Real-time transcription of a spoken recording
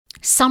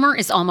Summer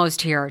is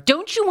almost here.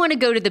 Don't you want to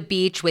go to the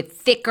beach with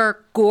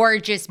thicker,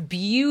 gorgeous,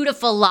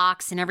 beautiful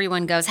locks and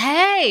everyone goes,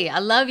 "Hey, I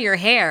love your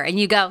hair." And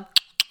you go,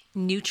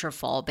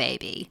 "Nutrafol,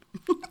 baby."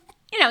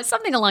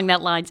 Something along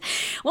that lines.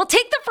 Well,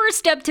 take the first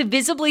step to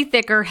visibly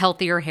thicker,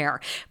 healthier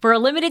hair. For a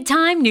limited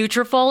time,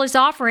 Nutrafol is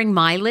offering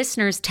my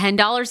listeners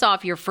 $10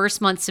 off your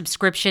first month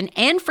subscription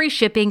and free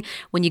shipping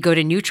when you go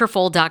to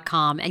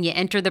Nutrafol.com and you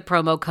enter the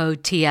promo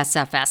code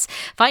TSFS.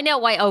 Find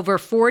out why over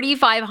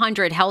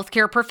 4,500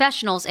 healthcare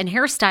professionals and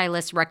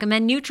hairstylists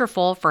recommend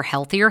Nutrafol for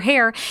healthier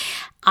hair.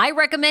 I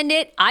recommend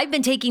it. I've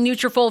been taking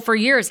Nutrafol for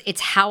years.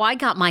 It's how I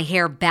got my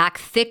hair back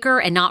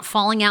thicker and not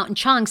falling out in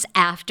chunks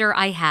after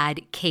I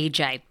had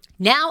KJ.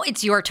 Now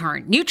it's your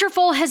turn.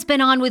 Nutrafol has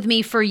been on with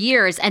me for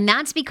years, and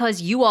that's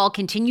because you all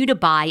continue to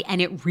buy,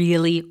 and it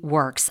really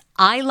works.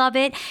 I love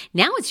it.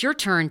 Now it's your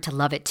turn to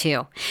love it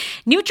too.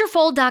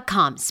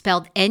 Nutrafol.com,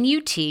 spelled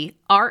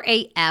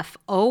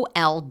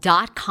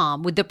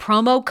Nutrafol.com with the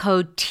promo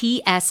code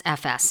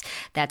TSFS.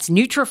 That's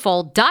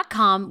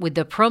Nutrafol.com with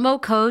the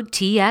promo code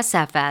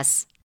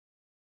TSFS.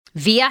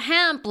 Via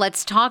Hemp,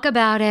 let's talk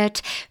about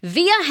it.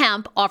 Via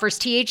Hemp offers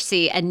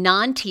THC and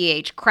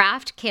non-TH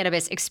craft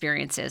cannabis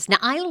experiences. Now,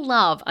 I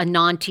love a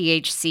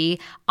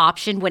non-THC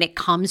option when it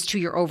comes to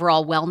your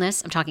overall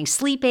wellness. I'm talking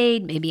sleep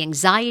aid, maybe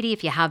anxiety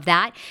if you have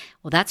that.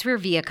 Well, that's where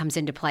Via comes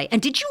into play.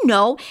 And did you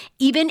know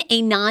even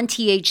a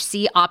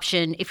non-THC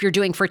option, if you're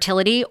doing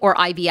fertility or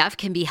IVF,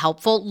 can be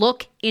helpful?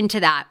 Look into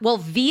that. Well,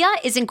 Via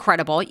is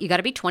incredible. You got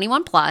to be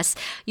 21 plus.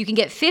 You can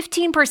get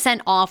 15%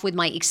 off with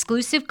my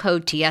exclusive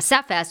code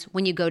TSFS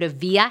when you go to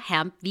Via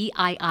Hemp,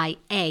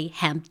 VIIA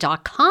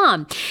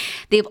hemp.com.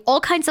 They have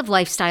all kinds of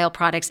lifestyle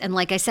products. And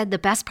like I said, the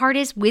best part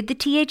is with the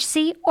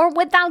THC or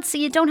without, so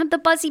you don't have the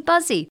buzzy.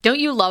 Don't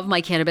you love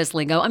my cannabis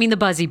lingo? I mean, the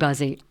buzzy.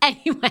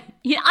 Anyway, I'm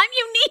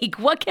unique.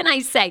 What can I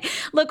say?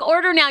 Look,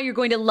 order now. You're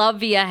going to love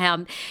Via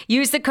Hemp.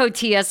 Use the code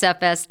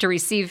TSFS to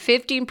receive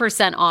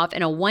 15% off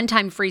and a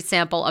one-time free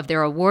sample of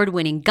their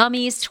award-winning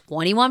gummies,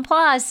 21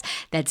 plus.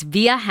 That's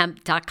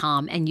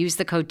viahemp.com, and use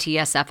the code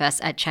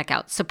TSFS at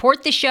checkout.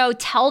 Support the show.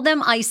 Tell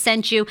them I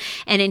sent you,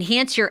 and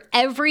enhance your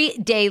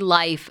everyday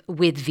life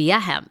with Via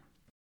Hemp.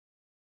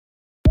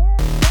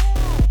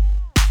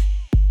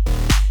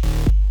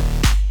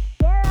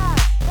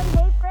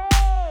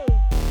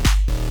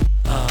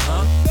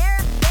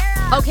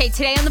 Okay,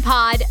 today on the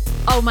pod,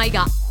 oh my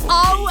God,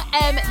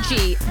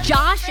 OMG,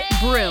 Josh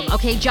Broome.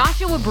 Okay,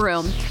 Joshua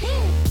Broome.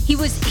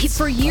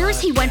 For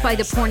years, he went by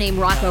the porn name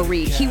Rocco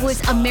Reed. He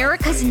was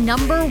America's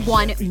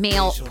 #1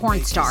 male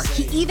porn star.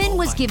 He even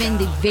was given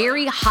the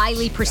very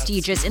highly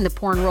prestigious in the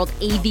porn world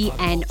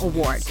AVN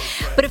award.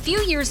 But a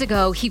few years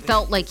ago, he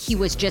felt like he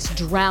was just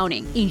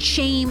drowning in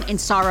shame and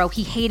sorrow.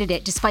 He hated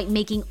it despite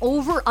making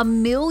over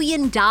 $1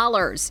 million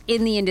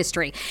in the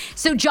industry.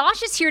 So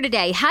Josh is here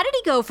today. How did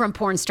he go from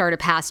porn star to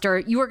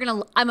pastor?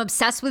 I'm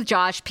obsessed with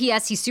Josh.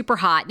 P.S. He's super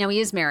hot. Now he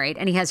is married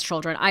and he has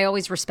children. I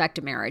always respect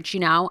a marriage,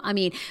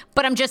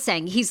 but I'm just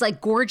saying, he's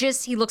like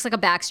gorgeous. He looks like a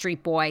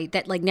Backstreet Boy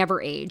that like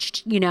never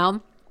aged,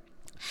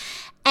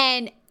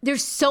 And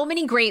there's so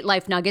many great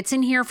life nuggets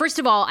in here. First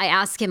of all, I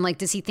asked him,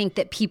 does he think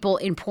that people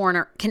in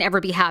porn can ever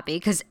be happy?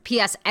 Because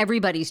P.S.,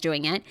 everybody's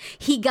doing it.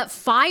 He got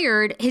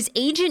fired. His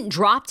agent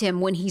dropped him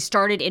when he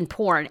started in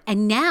porn.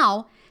 And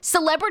now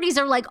celebrities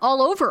are like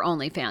all over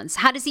OnlyFans.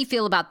 How does he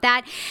feel about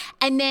that?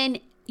 And then,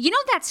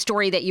 that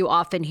story that you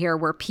often hear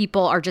where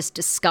people are just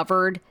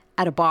discovered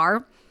at a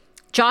bar?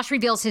 Josh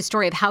reveals his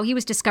story of how he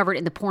was discovered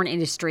in the porn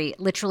industry,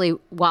 literally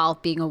while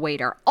being a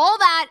waiter. All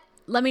that,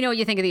 let me know what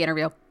you think of the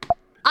interview.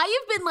 I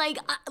have been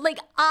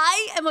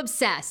I am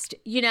obsessed,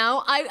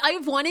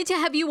 I've wanted to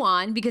have you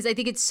on because I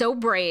think it's so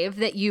brave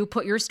that you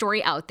put your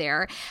story out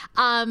there.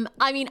 I'm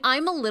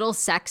a little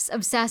sex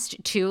obsessed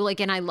too,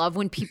 and I love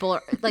when people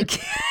are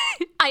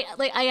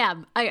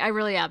I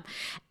really am.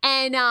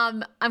 And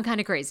I'm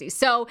kind of crazy.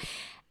 So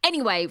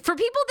anyway, for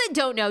people that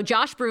don't know,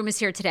 Josh Broome is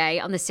here today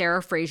on the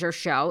Sarah Fraser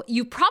Show.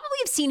 You probably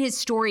have seen his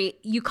story.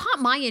 You caught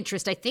my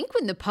interest, I think,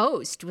 when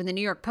the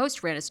New York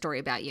Post ran a story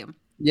about you.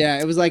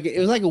 Yeah, it was like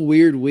a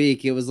weird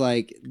week. It was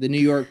like the New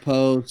York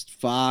Post,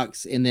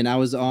 Fox, and then I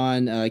was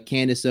on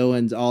Candace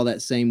Owens all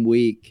that same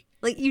week.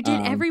 You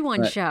did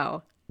everyone's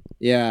show.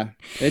 Yeah,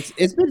 it's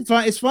been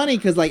fun. It's funny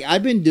because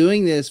I've been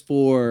doing this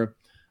for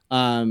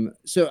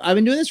so I've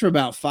been doing this for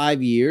about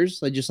 5 years,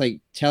 just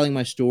telling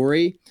my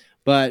story.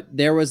 But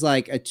there was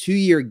a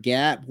 2-year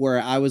gap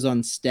where I was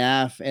on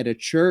staff at a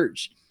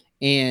church,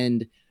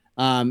 and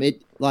I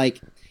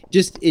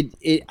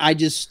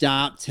just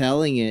stopped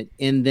telling it,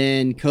 and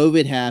then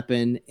COVID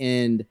happened,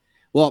 and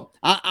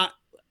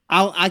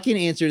I can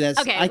answer that.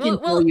 Okay, I can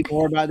tell you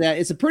more about that.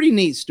 It's a pretty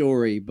neat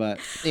story, but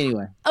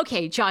anyway.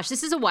 Okay, Josh,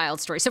 this is a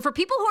wild story. So for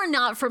people who are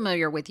not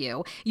familiar with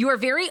you, you are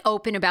very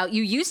open about,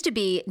 you used to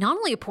be not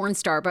only a porn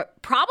star,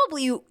 but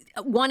probably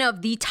one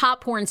of the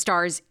top porn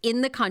stars in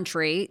the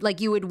country.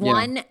 You had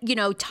won,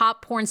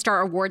 top porn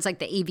star awards like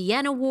the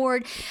AVN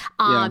award.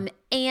 And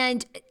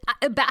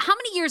about how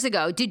many years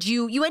ago did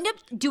you end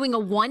up doing a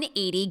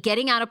 180,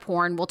 getting out of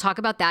porn? We'll talk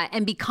about that,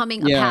 and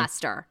becoming a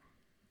pastor.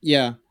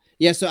 Yeah.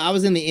 Yeah, so I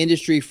was in the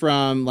industry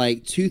from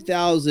like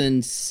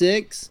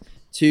 2006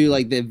 to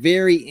like the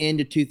very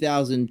end of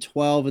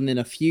 2012, and then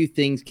a few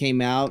things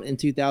came out in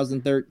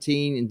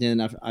 2013, and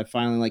then I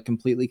finally like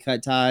completely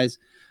cut ties,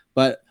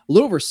 but a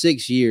little over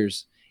 6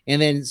 years.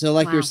 And then, so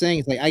like you're Wow. saying,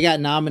 it's like I got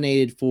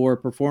nominated for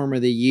Performer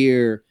of the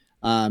Year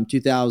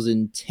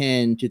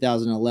 2010,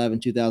 2011,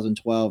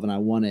 2012, and I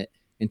won it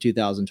in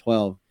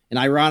 2012. And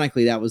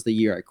ironically, that was the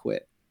year I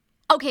quit.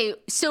 Okay,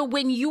 so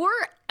when you're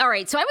all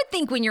right, so I would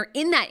think when you're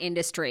in that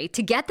industry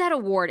to get that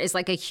award is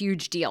like a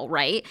huge deal,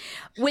 right?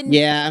 When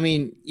Yeah, I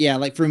mean, yeah,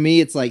 like for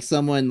me, it's like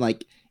someone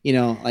like,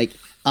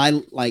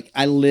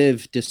 I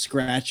live to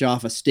scratch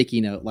off a sticky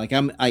note. Like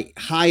I'm like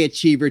high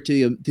achiever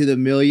to the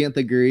millionth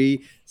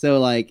degree. So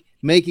like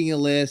making a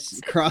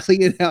list,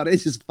 crossing it out, it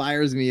just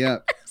fires me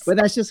up. But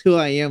that's just who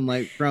I am,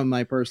 like from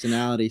my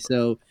personality.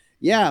 So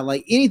yeah,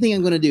 like anything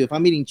I'm gonna do, if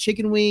I'm eating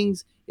chicken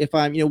wings, if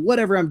I'm,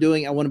 whatever I'm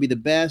doing, I want to be the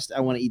best. I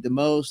want to eat the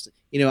most.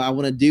 I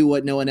want to do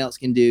what no one else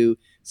can do.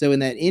 So in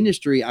that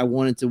industry, I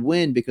wanted to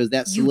win because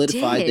that you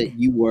solidified that did.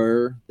 you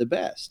were the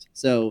best.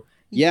 So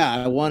yeah,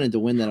 I wanted to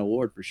win that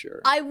award for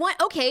sure.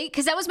 Okay,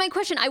 because that was my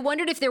question. I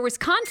wondered if there was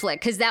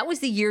conflict because that was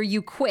the year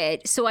you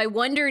quit. So I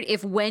wondered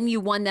if when you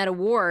won that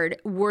award,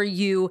 were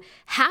you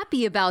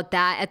happy about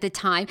that at the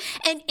time?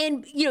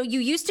 And you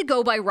used to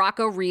go by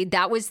Rocco Reed.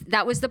 That was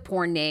the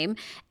porn name.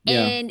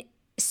 Yeah. And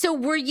so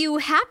were you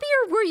happy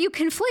or were you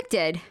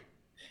conflicted?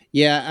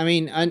 Yeah, I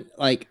mean, I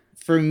like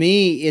for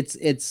me,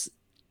 it's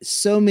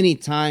so many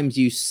times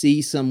you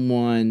see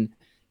someone,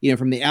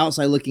 from the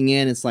outside looking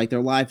in, it's like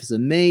their life is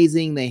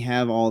amazing. They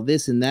have all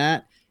this and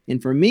that.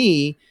 And for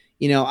me,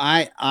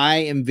 I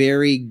am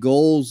very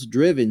goals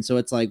driven. So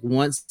it's like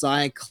once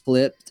I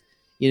eclipsed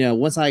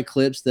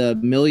the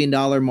 $1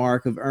 million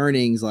mark of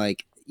earnings,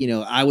 like,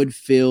 I would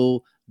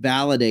feel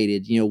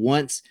validated.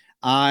 Once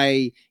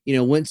I,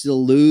 went to the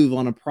Louvre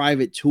on a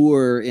private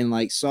tour and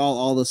like saw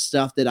all the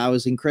stuff that I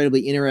was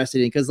incredibly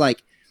interested in. Cause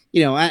like,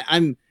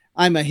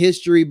 I'm a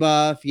history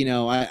buff.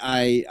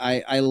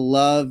 I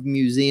love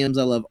museums.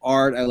 I love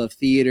art. I love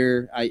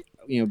theater.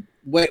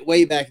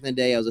 Way back in the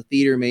day, I was a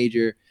theater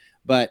major,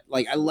 but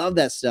like, I love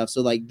that stuff.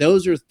 So like,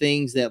 those are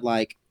things that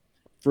like,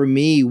 for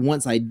me,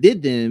 once I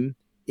did them,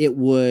 it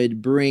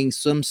would bring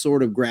some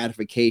sort of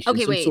gratification,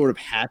 Okay, some wait. sort of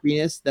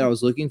happiness that I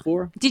was looking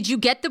for. Did you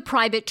get the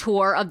private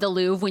tour of the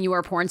Louvre when you were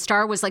a porn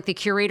star? Was like the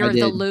curator I of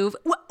the did. Louvre?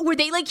 Were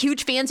they like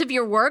huge fans of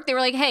your work? They were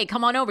like, "Hey,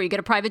 come on over. You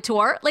get a private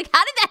tour." Like,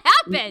 how did that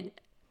happen?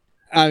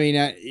 I mean,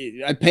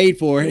 I paid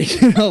for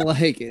it,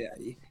 like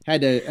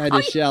had to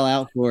Oh, shell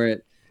out for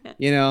it.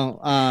 It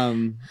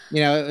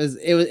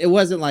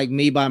wasn't like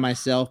me by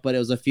myself, but it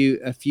was a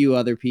few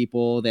other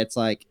people. That's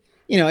like,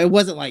 it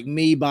wasn't like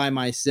me by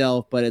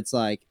myself, but it's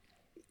like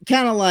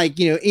kind of like,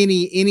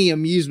 any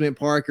amusement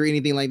park or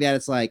anything like that.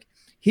 It's like,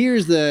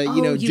 here's the,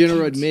 oh, you general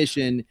can't.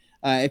 admission.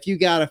 If you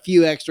got a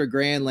few extra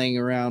grand laying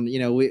around,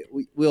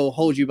 we'll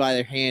hold you by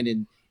their hand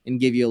and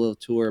give you a little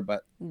tour.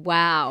 But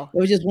Wow. it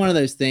was just one of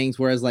those things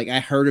where it's like,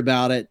 I heard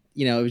about it,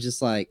 it was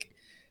just like,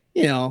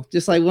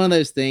 just like one of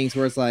those things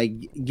where it's like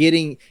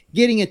getting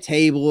a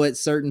table at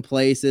certain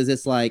places.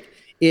 It's like,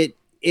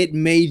 it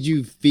made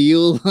you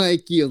feel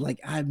like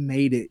I've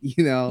made it,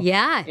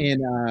 Yeah.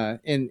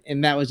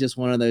 and that was just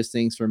one of those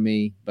things for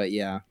me. But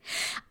yeah.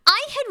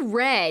 I had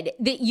read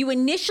that you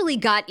initially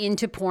got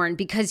into porn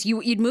because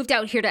you'd moved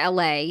out here to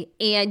LA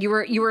and you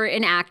were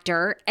an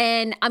actor.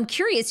 And I'm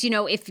curious,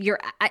 if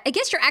I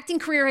guess your acting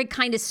career had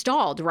kind of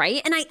stalled,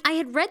 right? And I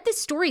had read this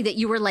story that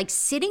you were like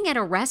sitting at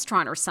a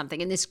restaurant or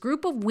something, and this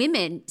group of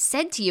women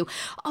said to you,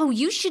 "Oh,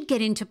 you should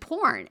get into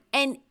porn."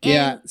 And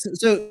Yeah,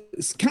 so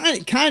it's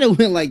kind of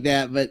went like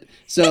that, but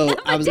so I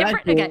but was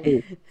different. actually,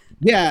 Okay.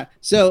 yeah.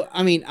 So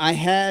I mean, I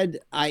had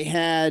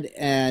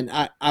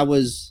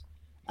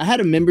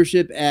a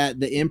membership at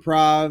the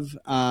Improv.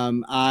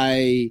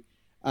 I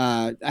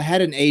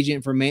had an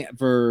agent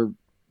for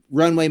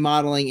runway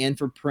modeling and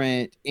for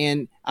print,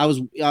 and I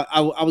was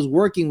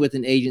working with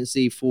an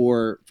agency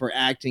for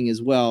acting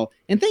as well,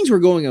 and things were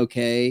going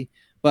okay,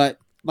 but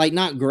like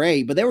not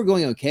great, but they were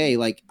going okay.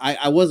 Like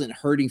I wasn't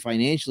hurting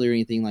financially or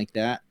anything like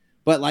that.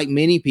 But like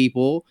many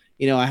people,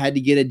 I had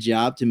to get a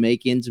job to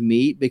make ends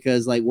meet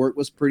because like work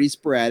was pretty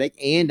sporadic,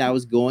 and I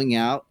was going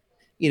out,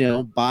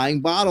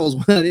 buying bottles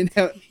when I didn't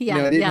have, Yeah,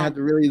 I didn't yeah. have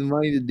really the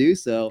money to do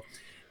so.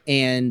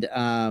 And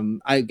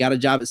I got a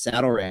job at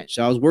Saddle Ranch.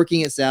 So I was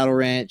working at Saddle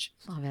Ranch,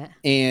 Love it.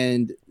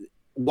 and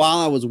while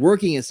I was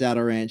working at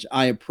Saddle Ranch,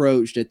 I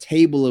approached a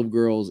table of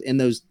girls, and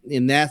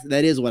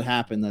that is what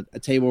happened. A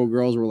table of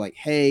girls were like,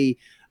 "Hey,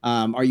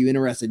 are you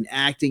interested in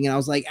acting?" And I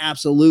was like,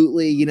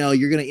 "Absolutely. You're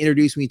going to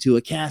introduce me to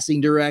a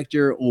casting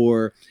director,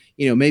 or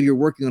maybe you're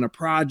working on a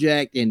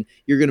project and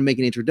you're going to make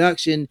an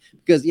introduction."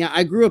 Because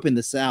I grew up in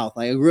the South.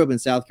 Like I grew up in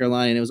South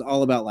Carolina, and it was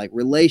all about like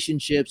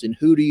relationships and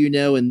who do you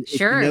know, and if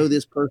Sure. you know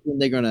this person,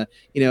 they're gonna,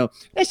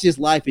 that's just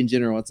life in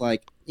general. It's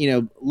like,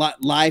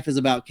 life is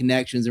about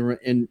connections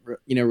and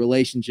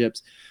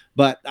relationships.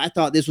 But I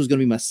thought this was going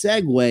to be my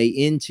segue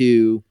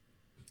into,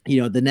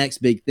 the next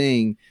big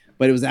thing.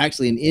 But it was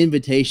actually an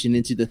invitation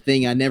into the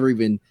thing I never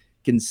even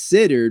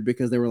considered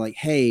because they were like,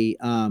 hey,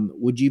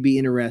 would you be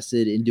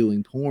interested in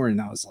doing porn?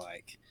 And I was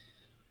like,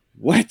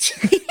 what?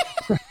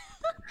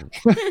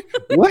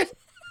 what?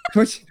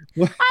 What?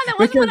 That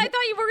wasn't what I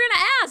thought you were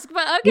gonna ask,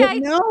 but okay.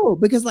 Well, no,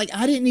 because like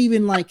I didn't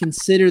even like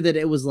consider that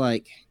it was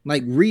like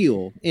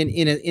real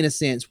in a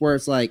sense where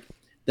it's like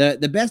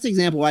the best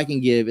example I can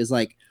give is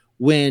like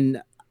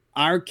when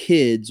our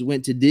kids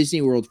went to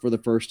Disney World for the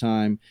first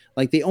time,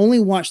 like they only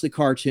watched the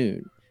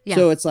cartoon. Yeah.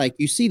 So it's like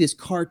you see this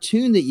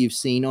cartoon that you've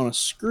seen on a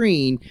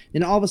screen,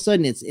 and all of a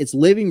sudden it's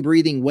living,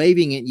 breathing,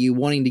 waving at you,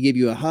 wanting to give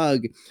you a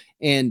hug,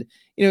 and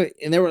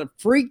and they were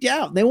freaked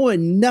out. They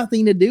wanted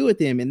nothing to do with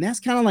him, and that's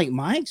kind of like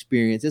my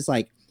experience. It's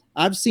like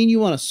I've seen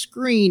you on a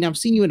screen, I've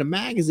seen you in a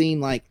magazine,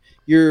 like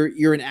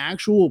you're an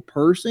actual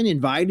person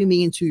inviting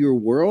me into your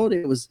world.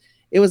 It was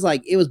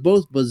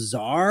both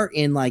bizarre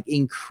and like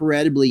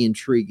incredibly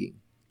intriguing.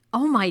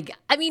 Oh my God.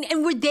 I mean,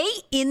 and were they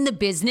in the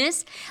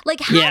business?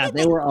 Like, how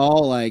they were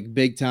all like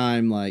big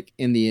time, like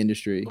in the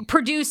industry.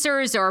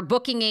 Producers or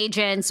booking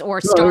agents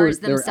or stars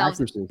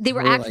themselves. They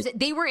were actors.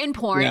 They were in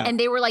porn and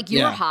they were like,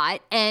 you were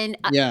hot. And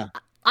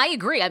I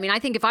agree. I mean, I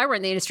think if I were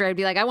in the industry, I'd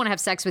be like, I want to have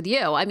sex with you.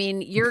 I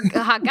mean, you're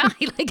a hot guy.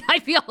 Like, I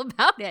feel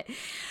about it.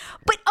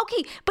 But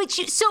okay,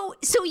 so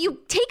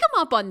you take them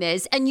up on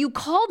this and you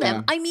call them.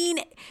 Yeah. I mean,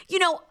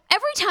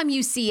 every time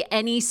you see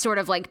any sort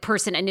of like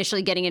person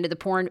initially getting into the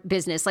porn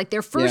business, like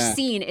their first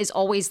scene is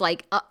always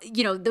like,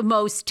 the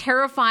most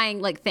terrifying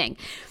like thing.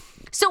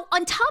 So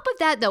on top of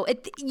that, though,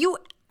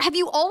 have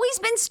you always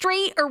been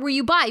straight or were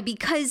you bi?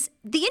 Because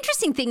the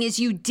interesting thing is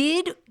you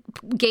did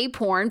gay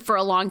porn for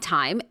a long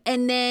time,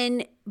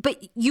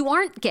 but you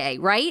aren't gay,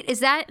 right?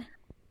 Is that?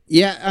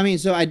 Yeah, I mean,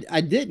 so I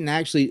didn't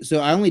actually. So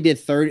I only did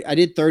 30. I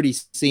did 30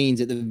 scenes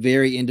at the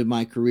very end of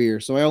my career.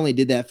 So I only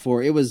did that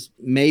for it was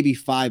maybe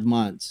 5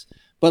 months.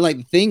 But like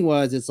the thing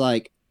was, it's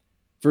like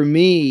for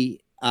me,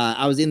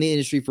 I was in the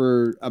industry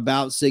for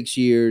about 6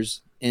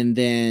 years, and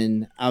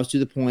then I was to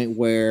the point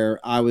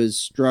where I was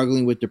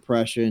struggling with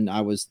depression.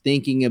 I was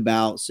thinking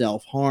about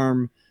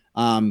self-harm.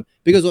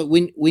 Because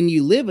when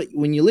you live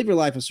your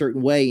life a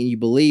certain way and you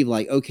believe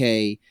like,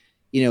 okay,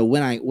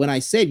 when I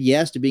said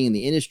yes to being in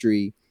the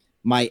industry,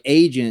 my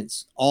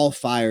agents all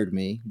fired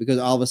me because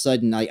all of a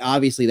sudden, like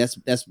obviously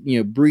that's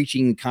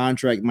breaching the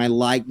contract. My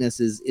likeness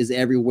is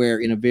everywhere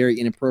in a very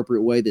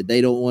inappropriate way that they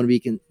don't want to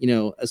be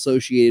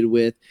associated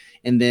with.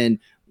 And then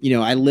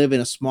I live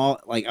in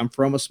I'm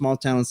from a small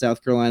town in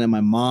South Carolina.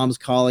 My mom's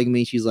calling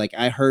me. She's like,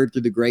 I heard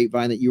through the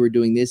grapevine that you were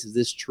doing this. Is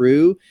this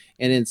true?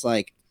 And it's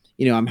like,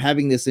 I'm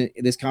having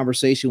this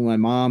conversation with my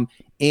mom,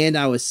 and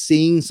I was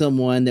seeing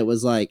someone that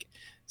was like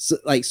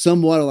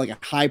somewhat of like a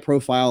high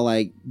profile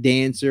like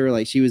dancer,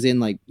 like she was in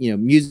like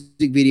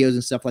music videos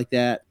and stuff like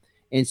that.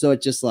 And so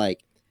it's just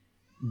like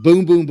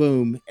boom, boom,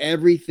 boom.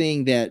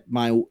 Everything that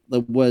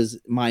was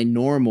my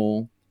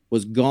normal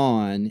was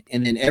gone,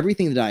 and then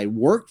everything that I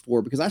worked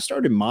for, because I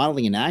started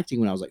modeling and acting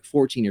when I was like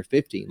 14 or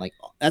 15. Like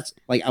that's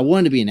like I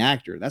wanted to be an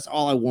actor. That's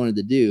all I wanted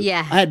to do.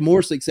 Yeah, I had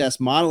more success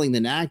modeling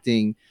than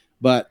acting,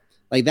 but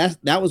like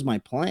that was my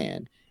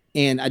plan,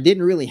 and I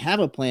didn't really have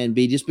a plan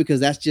B just because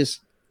that's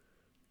just.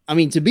 I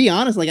mean, to be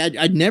honest, like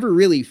I'd never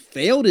really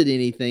failed at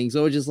anything.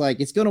 So it's just like,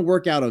 it's going to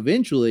work out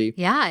eventually.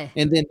 Yeah.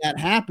 And then that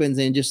happens.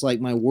 And just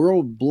like my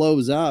world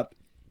blows up,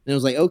 and it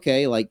was like,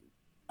 okay, like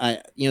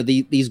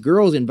these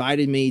girls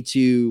invited me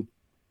to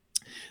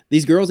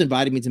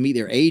meet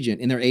their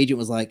agent, and their agent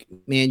was like,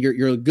 man,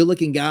 you're a good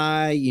looking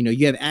guy.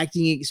 You have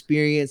acting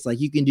experience. Like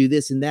you can do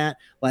this and that.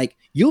 Like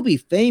you'll be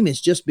famous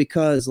just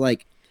because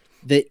like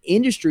the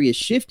industry is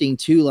shifting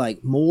to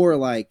like more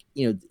like,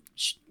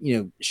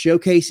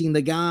 showcasing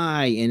the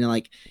guy and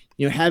like,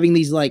 having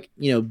these like,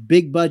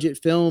 big budget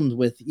films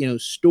with,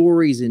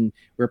 stories, and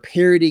we're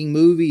parodying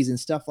movies and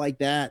stuff like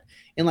that.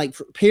 And like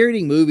for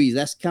parodying movies,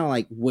 that's kind of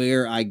like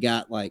where I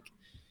got like,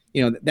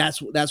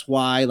 that's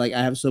why like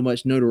I have so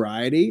much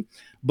notoriety.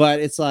 But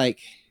it's like,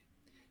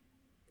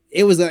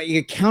 it was like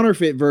a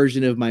counterfeit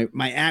version of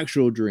my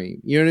actual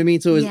dream. You know what I mean?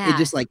 So it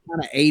just like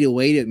kind of ate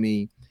away at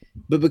me.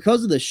 But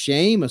because of the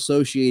shame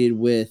associated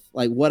with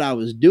like what I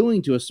was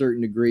doing to a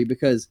certain degree,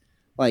 because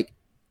like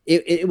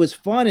it was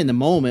fun in the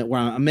moment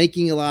where I'm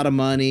making a lot of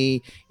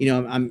money,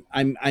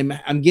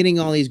 I'm getting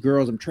all these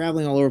girls, I'm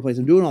traveling all over the place,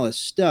 I'm doing all this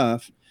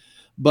stuff,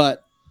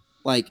 but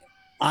like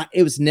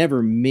it was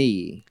never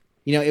me.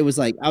 It was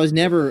like I was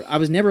never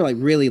like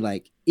really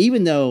like,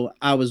 even though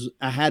I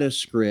had a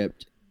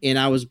script and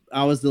I was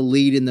the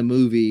lead in the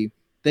movie.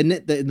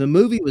 The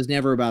movie was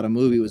never about a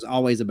movie. It was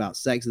always about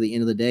sex at the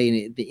end of the day.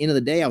 And at the end of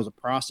the day, I was a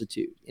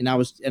prostitute, and I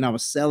was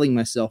selling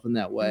myself in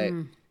that way.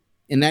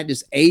 And that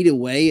just ate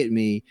away at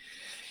me.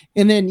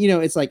 And then,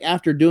 it's like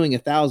after doing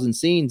 1,000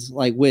 scenes,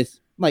 like with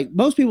like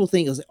most people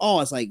think it's like, oh,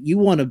 it's like you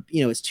want to,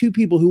 it's two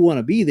people who want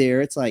to be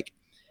there. It's like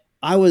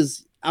I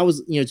was,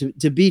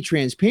 to be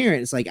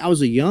transparent, it's like I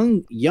was a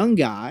young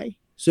guy.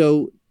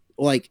 So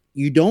like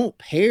you don't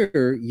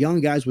pair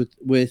young guys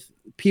with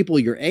people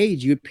your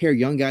age. You pair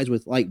young guys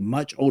with like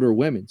much older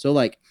women. So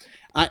like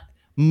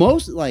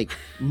most of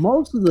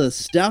the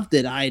stuff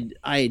that I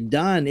had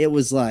done, it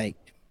was like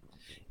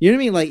You know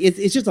what I mean? Like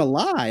it's just a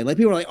lie. Like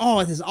people are like, oh,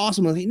 this is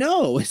awesome. I'm like,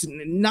 no, it's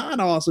not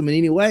awesome in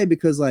any way,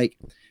 because like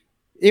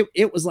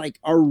it was like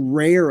a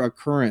rare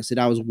occurrence that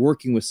I was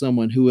working with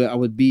someone who I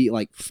would be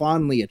like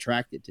fondly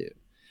attracted to.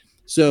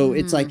 So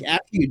it's like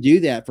after you do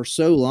that for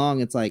so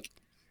long, it's like,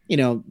 you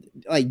know,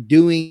 like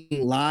doing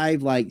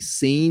live like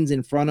scenes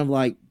in front of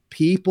like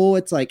people.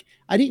 It's like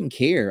I didn't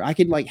care. I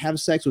could like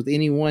have sex with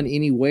anyone,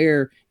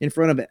 anywhere, in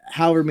front of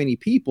however many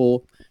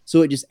people.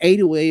 So it just ate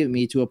away at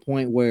me to a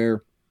point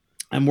where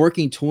I'm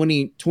working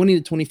 20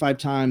 to 25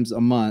 times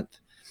a month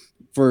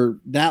for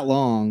that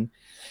long.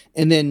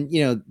 And then,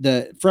 you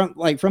know,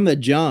 from the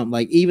jump,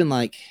 like even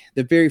like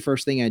the very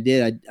first thing I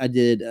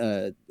did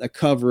a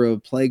cover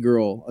of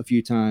Playgirl a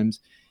few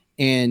times,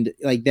 and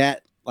like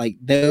that, like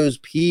those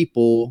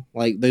people,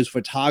 like those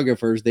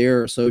photographers,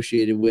 they're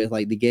associated with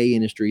like the gay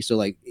industry. So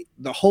like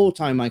the whole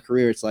time in my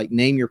career, it's like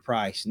name your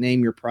price,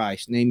 name your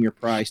price, name your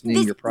price,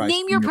 name your price,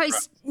 name your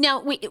price.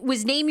 Now, wait,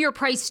 was name your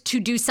price to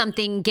do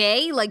something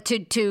gay, like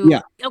to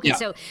yeah. Okay, Yeah.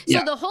 so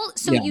Yeah. the whole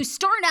Yeah. you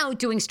start out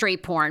doing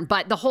straight porn,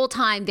 but the whole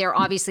time they're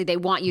obviously they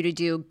want you to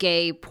do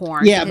gay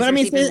porn. Yeah, but I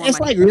mean, it's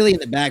like really in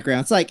the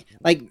background. It's like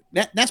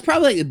that's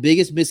probably like the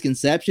biggest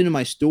misconception in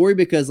my story,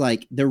 because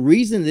like the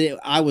reason that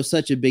I was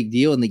such a big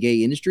deal in the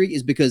gay industry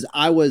is because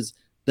I was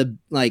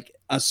like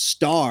a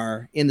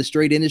star in the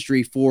straight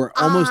industry for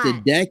almost a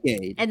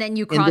decade, and then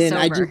you cross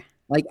over.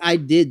 I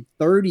did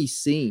 30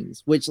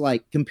 scenes, which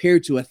like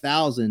compared to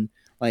 1,000,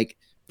 like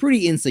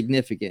pretty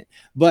insignificant.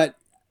 But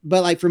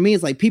like for me,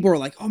 it's like people are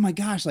like, oh my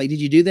gosh, like did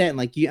you do that? And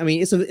like I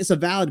mean, it's a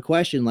valid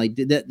question. Like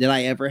did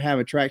I ever have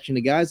attraction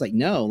to guys? Like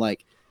no,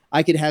 like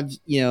I could have,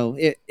 you know,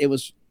 it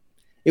was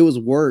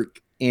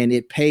work, and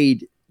it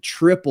paid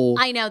triple.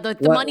 I know the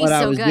money's so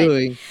I was good.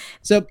 Doing.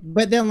 So,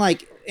 but then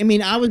like, I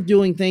mean, I was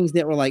doing things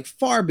that were like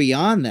far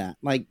beyond that,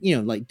 like, you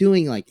know, like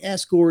doing like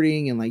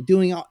escorting and like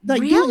doing all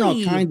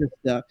kinds of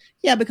stuff.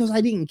 Yeah, because I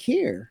didn't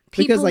care.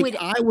 Because like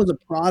I was a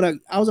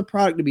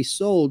product to be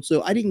sold,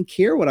 so I didn't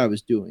care what I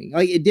was doing.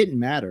 Like it didn't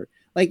matter.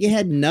 Like it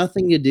had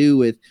nothing to do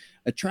with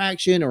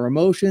attraction or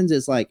emotions.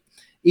 It's like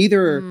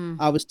either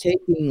I was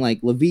taking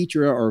like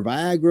Levitra or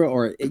Viagra,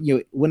 or, you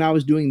know, when I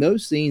was doing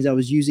those scenes, I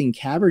was using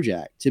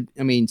Caberjack so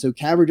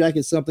Caberjack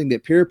is something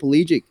that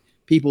paraplegic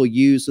people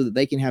use so that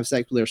they can have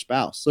sex with their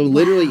spouse. So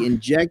literally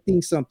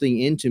injecting something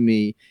into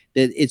me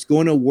that it's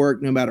going to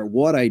work no matter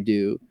what I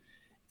do.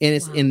 And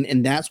it's,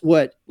 and that's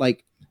what,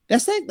 like,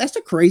 that's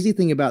the crazy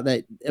thing about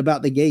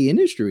the gay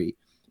industry,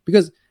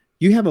 because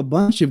you have a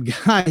bunch of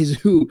guys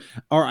who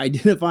are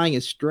identifying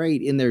as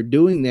straight, and they're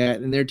doing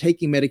that, and they're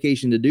taking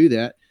medication to do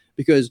that.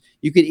 Because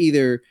you could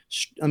either,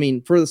 I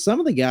mean, for some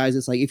of the guys,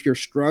 it's like if you're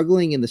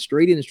struggling in the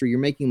straight industry, you're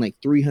making like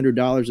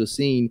 $300 a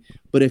scene.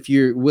 But if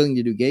you're willing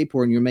to do gay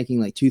porn, you're making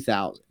like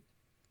 $2,000.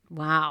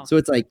 Wow. So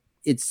it's like,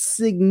 it's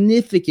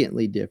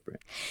significantly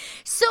different.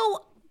 So,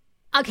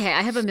 okay,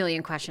 I have a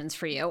million questions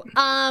for you.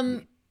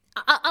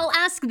 I'll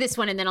ask this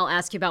one, and then I'll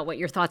ask you about what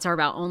your thoughts are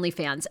about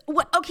OnlyFans.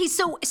 Okay,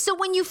 so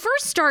when you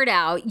first start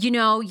out, you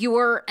know,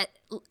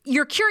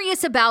 you're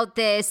curious about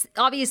this.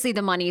 Obviously,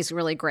 the money is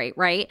really great,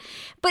 right?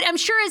 But I'm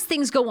sure as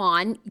things go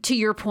on, to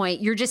your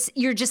point, you're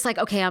just like,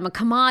 okay, I'm a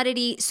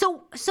commodity.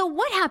 So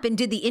what happened?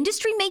 Did the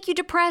industry make you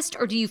depressed,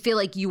 or do you feel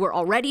like you were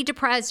already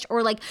depressed,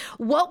 or like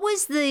what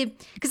was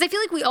because I feel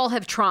like we all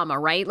have trauma,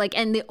 right? Like,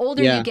 and the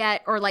older you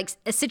get, or like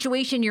a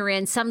situation you're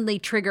in suddenly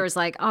triggers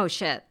like, oh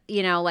shit,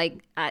 you know, like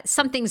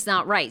something's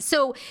not right.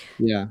 So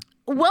yeah.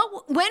 When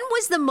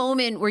was the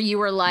moment where you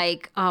were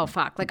like, oh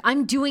fuck, like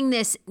I'm doing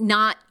this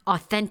not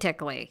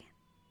authentically?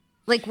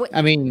 Like what?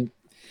 I mean,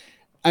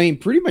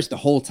 pretty much the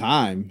whole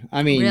time.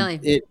 I mean,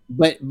 really?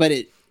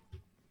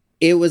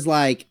 It was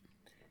like,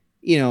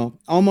 you know,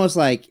 almost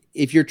like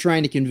if you're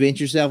trying to convince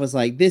yourself, it's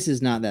like, this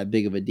is not that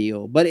big of a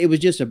deal. But it was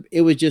just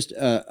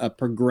a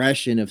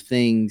progression of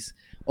things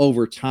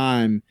over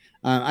time.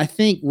 I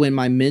think when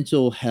my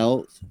mental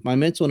and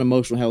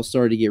emotional health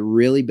started to get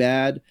really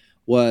bad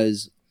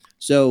was,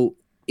 so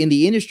in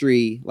the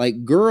industry,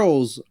 like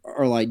girls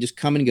are like just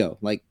come and go,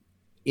 like,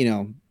 you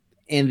know,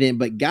 and then,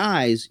 but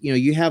guys, you know,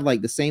 you have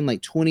like the same,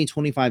 like 20,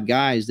 25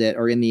 guys that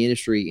are in the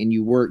industry, and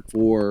you work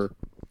for,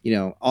 you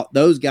know,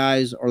 those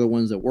guys are the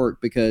ones that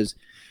work, because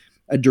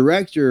a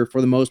director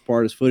for the most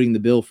part is footing the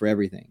bill for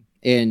everything.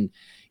 And,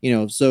 you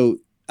know, so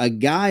a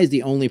guy is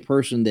the only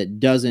person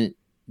that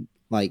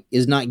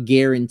is not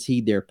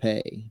guaranteed their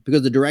pay,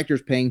 because the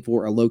director's paying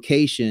for a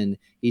location.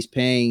 He's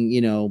paying,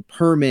 you know,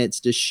 permits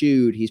to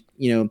shoot. He's,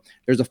 you know,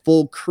 there's a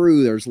full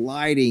crew, there's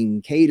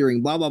lighting,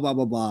 catering, blah, blah, blah,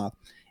 blah, blah.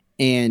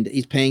 And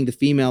he's paying the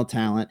female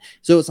talent.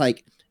 So it's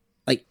like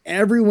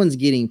everyone's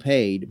getting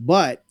paid,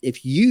 but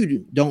if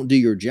you don't do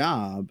your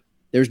job,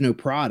 there's no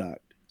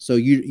product. So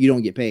you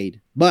don't get paid,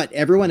 but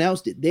everyone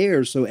else did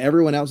theirs. So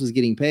everyone else is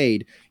getting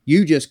paid.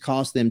 You just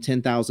cost them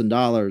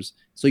 $10,000.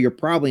 So you're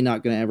probably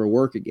not going to ever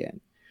work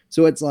again.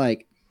 So it's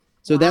like,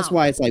 so that's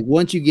why it's like,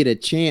 once you get a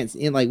chance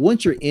in, like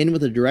once you're in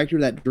with a director,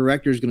 that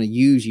director is going to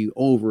use you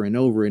over and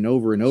over and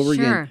over and over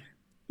again.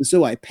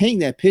 So I paint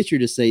that picture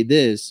to say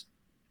this.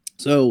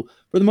 So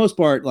for the most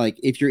part, like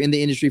if you're in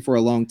the industry for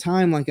a long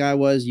time, like I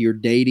was, you're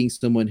dating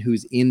someone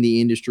who's in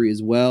the industry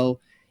as well.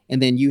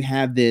 And then you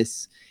have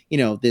this,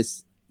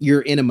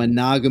 you're in a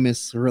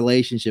monogamous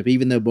relationship,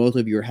 even though both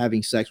of you are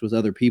having sex with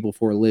other people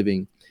for a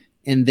living.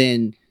 And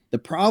then the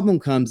problem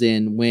comes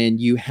in when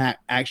you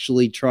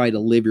actually try to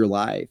live your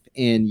life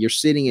and you're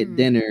sitting at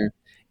dinner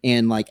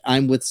and like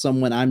I'm with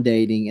someone I'm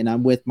dating and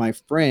I'm with my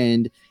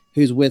friend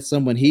who's with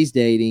someone he's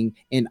dating.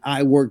 And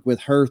I worked with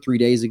her 3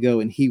 days ago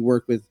and he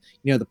worked with,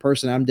 the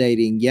person I'm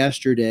dating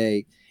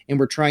yesterday. And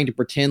we're trying to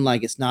pretend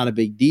like it's not a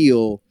big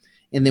deal.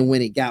 And then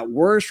when it got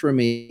worse for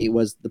me, it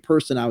was the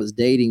person I was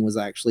dating was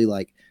actually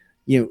like,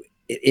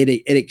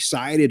 it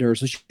excited her.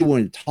 So she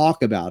wanted to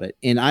talk about it.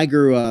 And I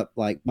grew up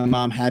like my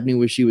mom had me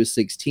when she was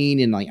 16.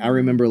 And like, I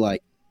remember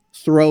like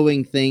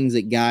throwing things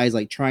at guys,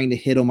 like trying to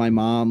hit on my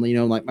mom,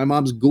 like my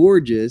mom's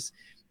gorgeous,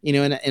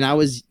 and I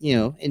was,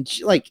 and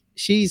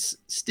she's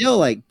still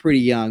like pretty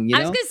young, I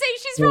was going to say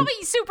she's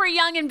probably super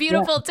young and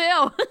beautiful too.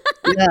 Yeah.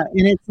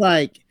 And it's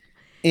like,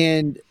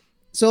 and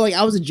so like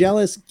I was a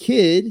jealous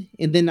kid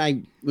and then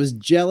I was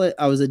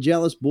a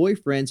jealous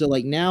boyfriend. So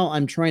like now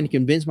I'm trying to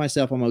convince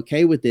myself I'm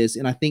okay with this.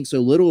 And I think so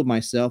little of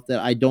myself that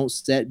I don't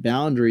set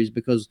boundaries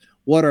because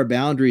what are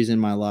boundaries in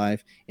my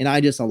life? And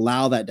I just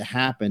allow that to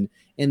happen.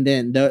 And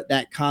then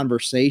that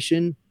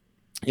conversation,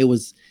 it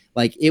was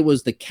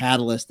the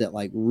catalyst that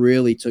like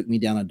really took me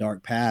down a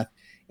dark path.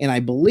 And I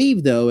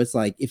believe though, it's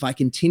like, if I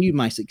continued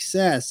my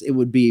success, it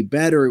would be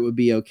better. It would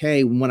be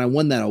okay. When I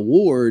won that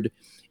award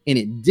and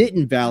it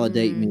didn't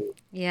validate me,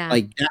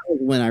 like that was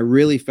when I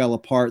really fell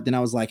apart. Then I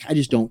was like, I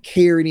just don't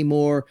care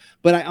anymore.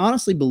 But I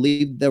honestly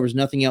believe there was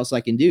nothing else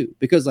I can do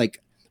because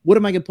like, what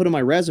am I going to put on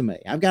my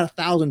resume? I've got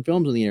 1,000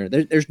 films in the air.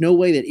 There's no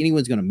way that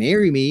anyone's going to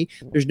marry me.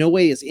 There's no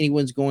way that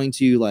anyone's going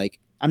to like,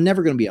 I'm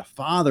never going to be a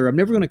father. I'm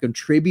never going to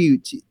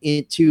contribute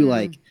to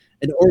like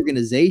an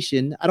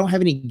organization. I don't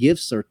have any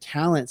gifts or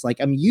talents. Like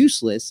I'm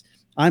useless.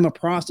 I'm a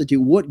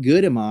prostitute. What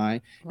good am I?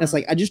 And it's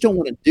like, I just don't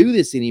want to do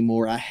this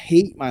anymore. I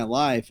hate my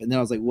life. And then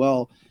I was like,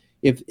 well,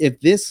 if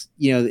this,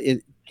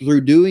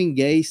 through doing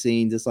gay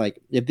scenes, it's like,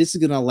 if this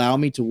is going to allow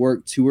me to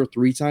work 2 or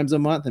 3 times a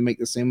month and make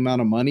the same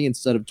amount of money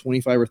instead of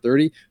 25 or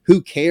 30,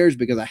 who cares?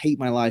 Because I hate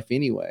my life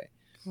anyway.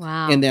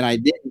 Wow. And then I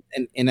didn't.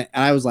 And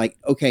I was like,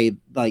 okay,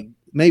 like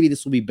maybe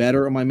this will be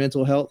better on my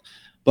mental health.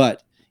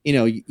 But,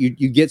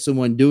 you get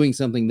someone doing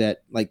something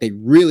that like they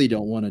really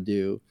don't want to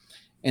do.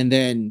 And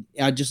then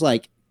I just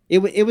like, it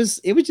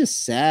was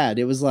just sad.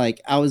 It was like,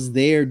 I was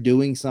there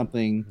doing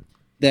something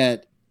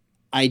that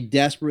I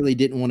desperately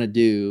didn't want to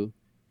do,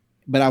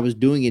 but I was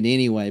doing it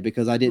anyway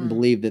because I didn't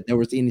believe that there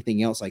was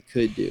anything else I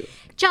could do.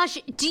 Josh,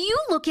 do you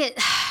look at,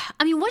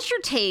 what's your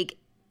take?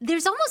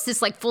 There's almost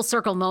this like full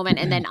circle moment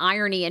and then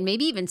irony and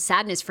maybe even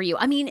sadness for you.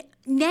 I mean,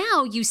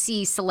 now you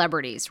see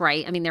celebrities,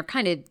 right? I mean,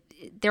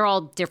 they're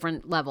all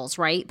different levels,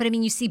 right? But I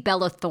mean, you see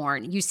Bella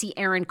Thorne, you see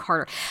Aaron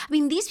Carter. I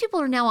mean, these people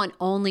are now on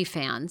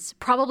OnlyFans,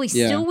 probably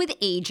still with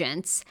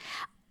agents.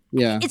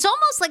 Yeah. It's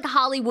almost like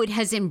Hollywood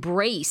has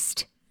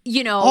embraced,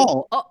 is that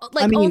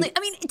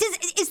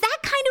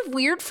kind of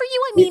weird for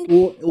you? I mean,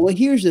 well,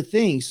 here's the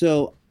thing.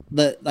 So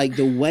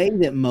the way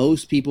that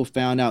most people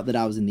found out that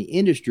I was in the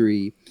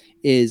industry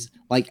is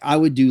like I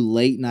would do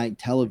late night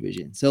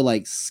television. So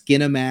like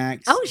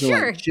Skinamax. Oh,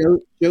 sure. Like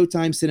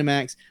Showtime,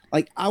 Cinemax.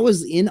 Like I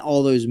was in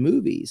all those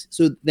movies.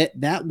 So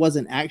that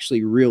wasn't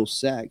actually real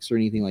sex or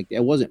anything like that.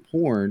 It wasn't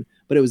porn,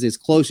 but it was as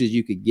close as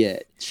you could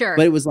get. Sure.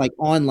 But it was like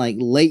on like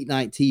late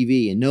night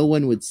TV and no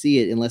one would see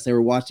it unless they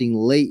were watching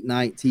late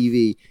night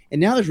TV.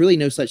 And now there's really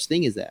no such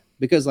thing as that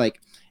because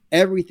like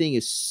everything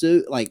is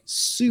so like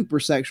super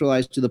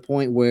sexualized to the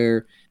point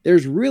where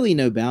there's really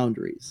no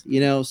boundaries,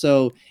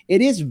 so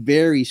it is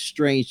very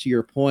strange to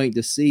your point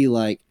to see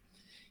like,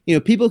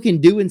 people can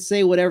do and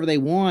say whatever they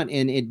want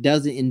and it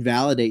doesn't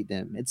invalidate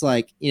them. It's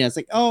like, it's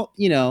like, oh,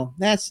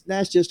 that's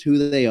just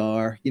who they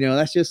are.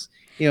 That's just,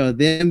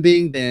 them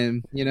being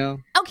them,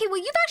 Okay. Well,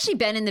 you've actually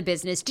been in the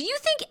business. Do you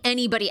think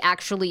anybody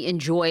actually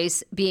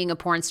enjoys being a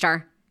porn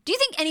star? Do you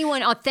think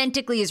anyone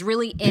authentically is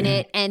really in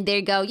it and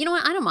they go, you know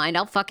what, I don't mind.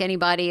 I'll fuck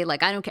anybody.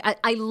 Like, I don't care.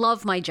 I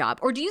love my job.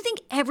 Or do you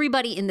think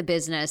everybody in the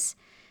business,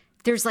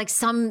 there's like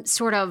some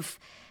sort of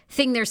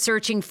thing they're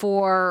searching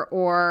for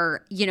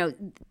or,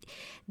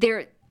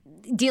 they're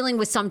dealing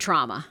with some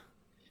trauma?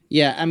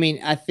 Yeah. I mean,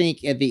 I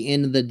think at the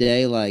end of the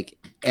day, like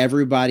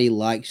everybody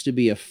likes to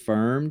be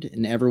affirmed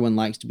and everyone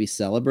likes to be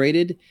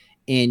celebrated.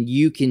 And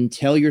you can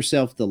tell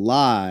yourself the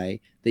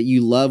lie that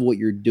you love what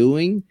you're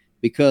doing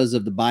because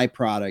of the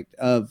byproduct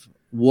of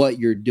what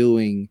you're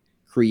doing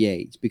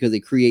creates, because it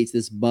creates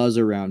this buzz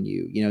around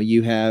you.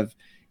 You have,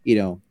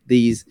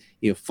 these,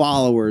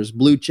 followers,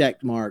 blue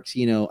check marks,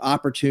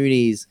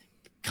 opportunities,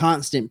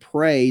 constant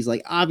praise,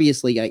 like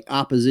obviously like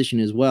opposition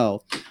as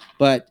well.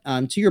 But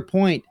to your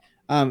point,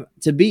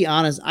 to be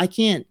honest, I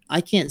can't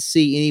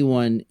see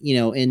anyone,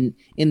 in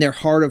their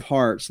heart of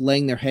hearts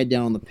laying their head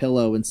down on the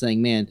pillow and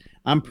saying, man,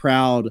 I'm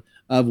proud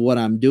of what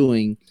I'm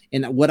doing.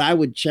 And what I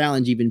would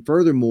challenge even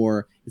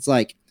furthermore, it's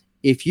like,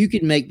 if you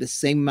can make the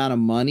same amount of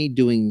money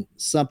doing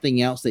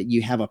something else that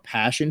you have a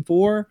passion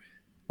for,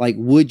 like,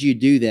 would you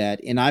do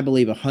that? And I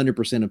believe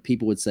 100% of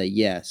people would say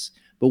yes.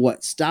 But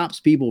what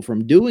stops people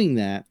from doing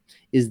that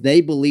is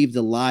they believe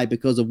the lie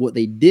because of what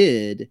they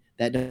did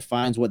that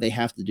defines what they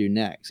have to do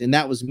next. And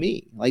that was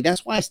me. Like,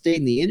 that's why I stayed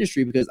in the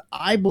industry, because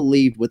I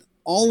believed with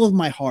all of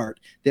my heart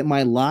that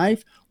my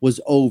life was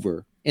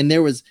over. And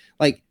there was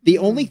like, the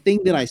only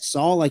thing that I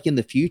saw like in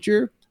the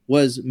future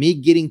was me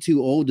getting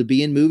too old to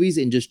be in movies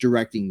and just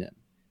directing them.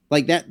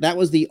 Like that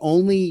was the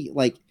only,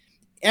 like,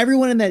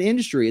 everyone in that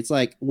industry, it's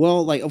like,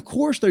 well, like, of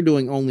course they're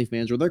doing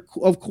OnlyFans, or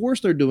of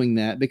course they're doing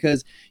that,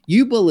 because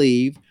you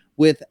believe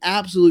with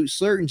absolute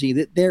certainty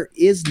that there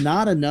is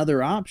not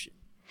another option.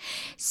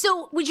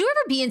 So would you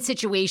ever be in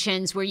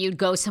situations where you'd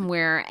go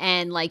somewhere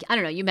and, like, I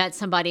don't know, you met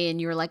somebody and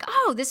you were like,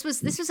 oh, this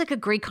was like a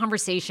great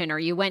conversation, or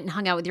you went and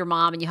hung out with your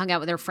mom and you hung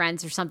out with her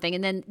friends or something,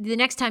 and then the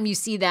next time you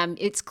see them,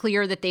 it's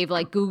clear that they've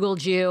like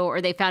Googled you,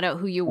 or they found out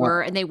who you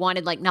were and they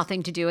wanted like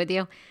nothing to do with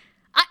you?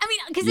 I mean,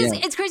 because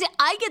it's crazy.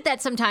 I get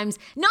that sometimes,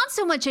 not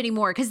so much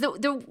anymore, because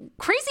the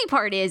crazy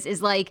part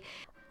is like,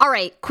 all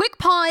right, quick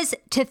pause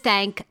to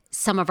thank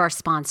some of our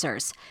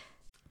sponsors.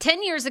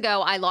 10 years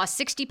ago, I lost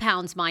 60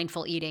 pounds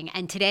mindful eating,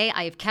 and today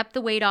I have kept the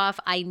weight off.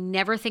 I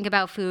never think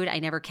about food. I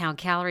never count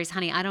calories.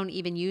 Honey, I don't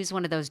even use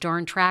one of those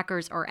darn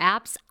trackers or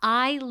apps.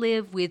 I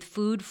live with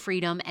food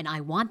freedom, and I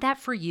want that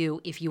for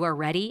you if you are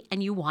ready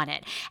and you want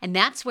it. And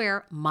that's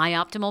where My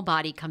Optimal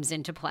Body comes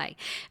into play.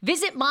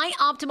 Visit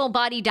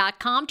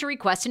myoptimalbody.com to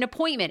request an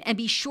appointment, and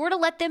be sure to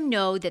let them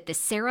know that the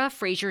Sarah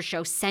Fraser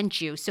Show sent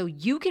you, so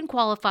you can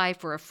qualify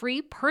for a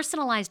free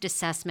personalized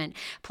assessment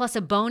plus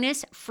a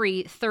bonus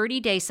free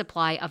 30-day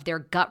supply of their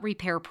gut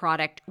repair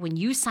product when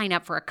you sign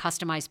up for a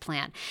customized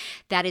plan.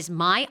 That is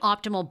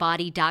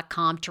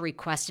myoptimalbody.com to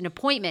request an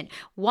appointment.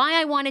 Why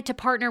I wanted to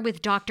partner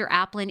with Dr.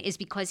 Applin is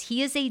because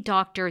he is a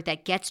doctor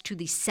that gets to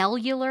the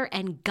cellular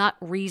and gut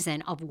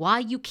reason of why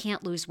you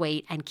can't lose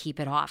weight and keep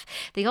it off.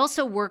 They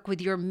also work with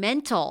your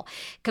mental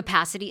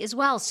capacity as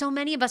well. So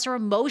many of us are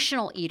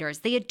emotional eaters.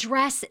 They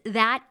address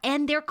that,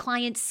 and their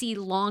clients see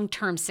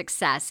long-term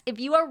success. If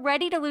you are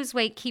ready to lose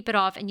weight, keep it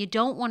off, and you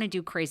don't want to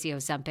do crazy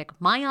Ozempic,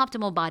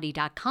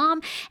 myoptimalbody.com,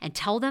 and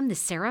tell them the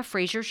Sarah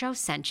Fraser Show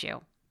sent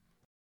you.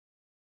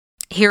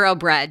 Hero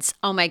breads.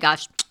 Oh my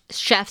gosh.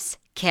 Chef's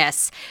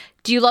kiss.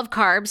 Do you love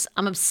carbs?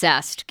 I'm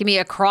obsessed. Give me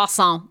a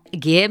croissant.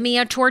 Give me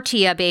a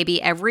tortilla,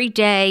 baby, every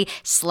day,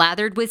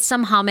 slathered with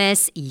some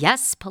hummus.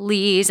 Yes,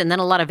 please. And then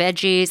a lot of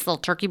veggies, a little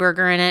turkey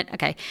burger in it.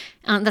 Okay.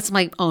 That's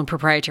my own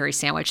proprietary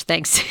sandwich.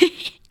 Thanks.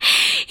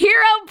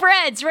 Hero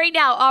breads right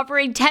now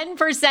offering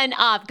 10%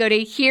 off. Go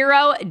to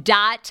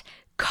hero.co.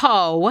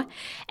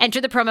 Enter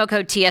the promo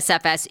code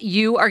TSFS.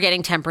 You are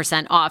getting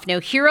 10% off.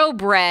 Now, Hero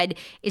bread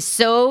is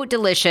so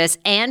delicious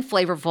and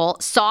flavorful,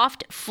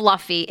 soft,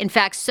 fluffy. In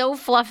fact, so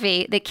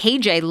fluffy that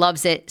KJ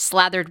loves it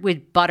slathered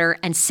with butter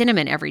and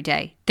cinnamon every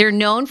day. They're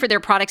known for their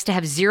products to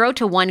have 0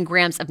 to 1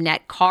 grams of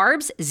net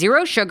carbs,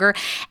 0 sugar,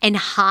 and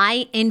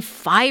high in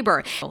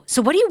fiber.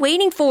 So what are you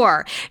waiting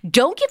for?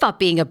 Don't give up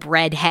being a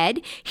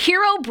breadhead.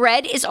 Hero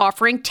Bread is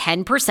offering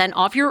 10%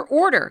 off your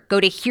order. Go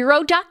to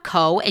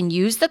hero.co and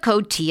use the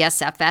code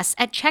TSFS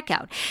at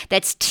checkout.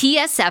 That's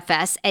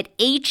TSFS at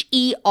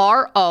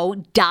HERO.CO.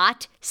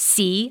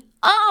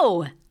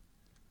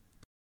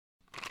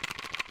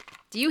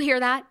 Do you hear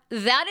that?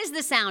 That is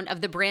the sound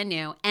of the brand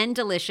new and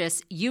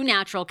delicious Eu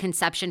Natural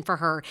Conception for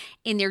Her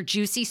in their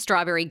juicy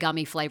strawberry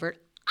gummy flavored.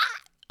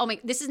 Oh my,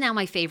 this is now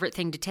my favorite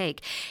thing to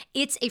take.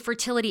 It's a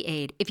fertility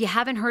aid. If you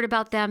haven't heard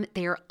about them,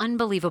 they are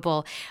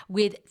unbelievable,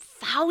 with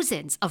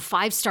thousands of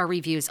 5-star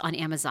reviews on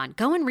Amazon.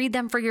 Go and read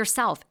them for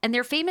yourself. And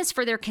they're famous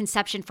for their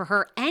Conception for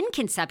Her and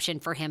Conception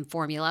for Him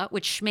formula,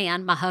 which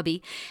Schman, my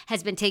hubby,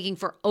 has been taking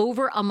for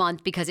over a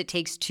month because it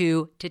takes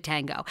 2 to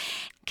tango.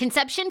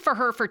 Conception for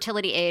Her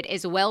fertility aid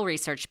is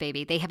well-researched,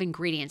 baby. They have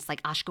ingredients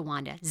like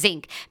ashwagandha,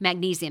 zinc,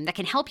 magnesium that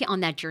can help you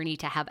on that journey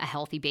to have a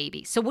healthy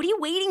baby. So what are you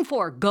waiting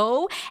for?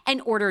 Go and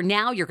order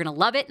now. You're going to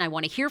love it, and I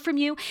want to hear from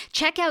you.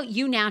 Check out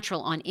Eu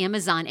Natural on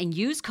Amazon and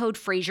use code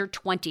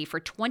Fraser20 for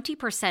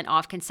 20%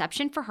 off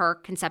Conception for Her,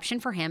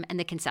 Conception for Him, and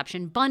the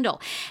Conception Bundle.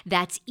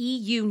 That's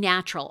EU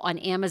Natural on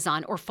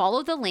Amazon, or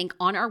follow the link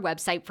on our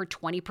website for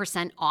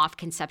 20% off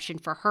Conception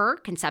for Her,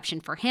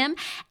 Conception for Him,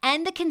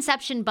 and the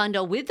Conception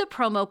Bundle with the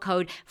promo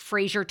code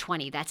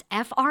Fraser20. That's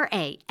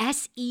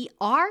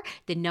FRASER,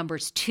 the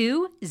numbers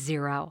 20.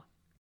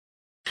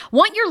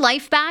 Want your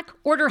life back?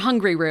 Order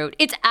Hungry Root.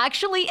 It's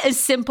actually as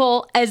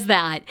simple as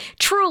that.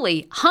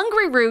 Truly,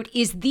 Hungry Root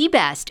is the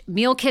best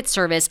meal kit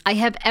service I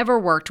have ever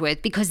worked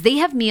with, because they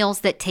have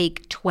meals that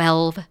take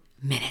 12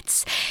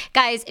 minutes.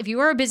 Guys, if you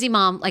are a busy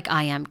mom like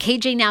I am,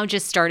 KJ now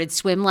just started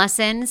swim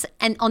lessons.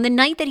 And on the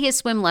night that he has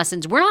swim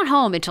lessons, we're not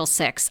home until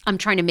 6. I'm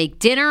trying to make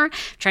dinner,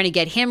 trying to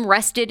get him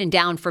rested and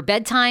down for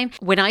bedtime.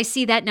 When I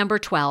see that number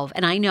 12,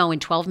 and I know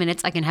in 12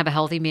 minutes I can have a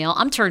healthy meal,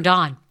 I'm turned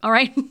on. All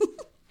right.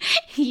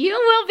 You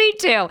will be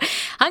too.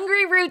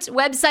 Hungry Root's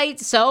website,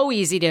 so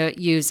easy to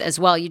use as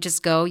well. You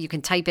just go, you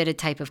can type in a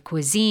type of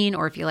cuisine,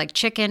 or if you like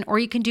chicken, or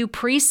you can do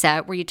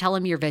preset where you tell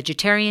them you're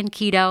vegetarian,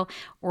 keto,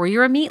 or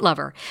you're a meat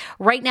lover.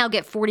 Right now,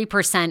 get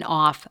 40%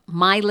 off.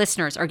 My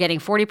listeners are getting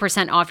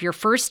 40% off your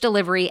first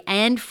delivery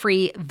and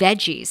free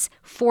veggies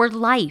for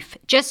life.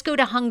 Just go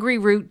to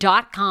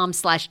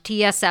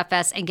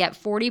hungryroot.com/TSFS and get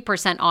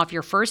 40% off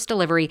your first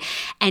delivery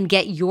and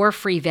get your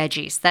free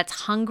veggies.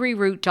 That's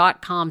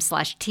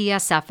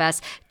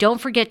hungryroot.com/TSFS.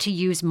 Don't forget to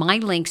use my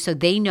link so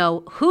they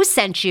know who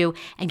sent you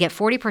and get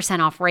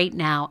 40% off right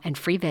now and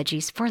free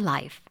veggies for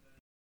life.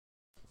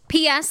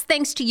 P.S.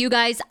 Thanks to you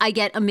guys, I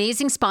get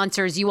amazing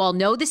sponsors. You all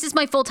know this is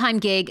my full-time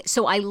gig,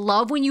 so I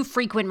love when you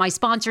frequent my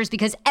sponsors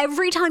because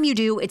every time you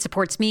do, it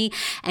supports me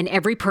and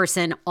every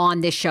person on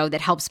this show that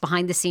helps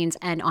behind the scenes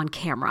and on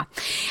camera.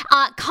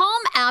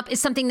 Calm app is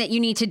something that you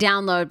need to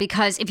download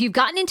because if you've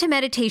gotten into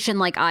meditation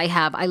like I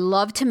have, I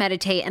love to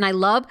meditate and I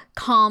love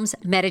Calm's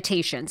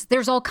meditations.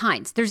 There's all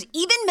kinds. There's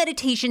even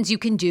meditations you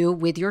can do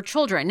with your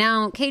children.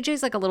 Now,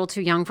 KJ's like a little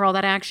too young for all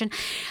that action,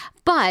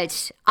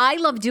 but I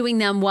love doing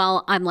them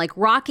while I'm like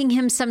rocking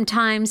him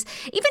sometimes,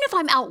 even if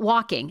I'm out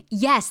walking.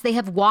 Yes, they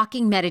have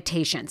walking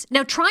meditations.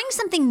 Now, trying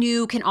something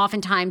new can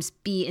oftentimes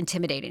be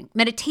intimidating.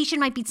 Meditation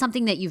might be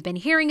something that you've been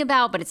hearing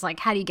about, but it's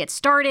like, how do you get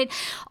started?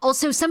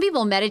 Also, some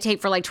people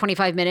meditate for like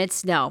 25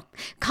 minutes. No.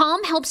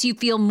 Calm helps you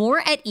feel more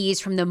at ease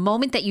from the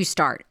moment that you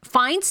start.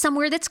 Find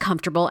somewhere that's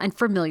comfortable and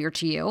familiar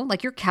to you,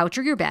 like your couch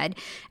or your bed,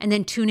 and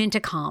then tune into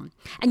Calm.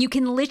 And you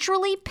can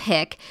literally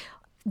pick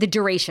the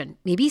duration.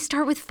 Maybe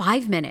start with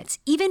 5 minutes,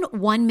 even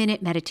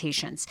 1-minute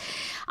meditations.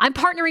 I'm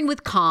partnering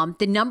with Calm,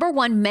 the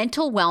 #1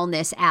 mental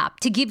wellness app,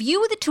 to give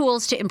you the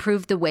tools to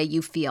improve the way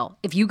you feel.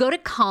 If you go to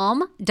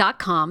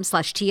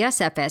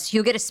calm.com/TSFS,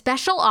 you'll get a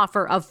special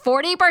offer of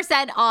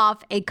 40%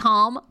 off a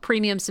Calm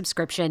premium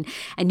subscription.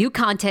 And new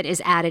content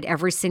is added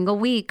every single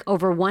week.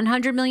 Over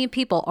 100 million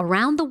people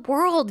around the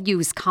world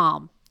use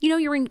Calm. You know,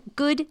 you're in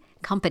good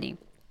company.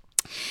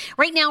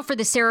 Right now, for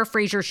the Sarah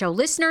Fraser Show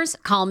listeners,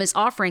 Calm is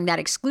offering that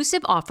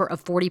exclusive offer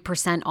of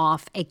 40%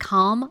 off a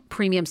Calm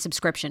premium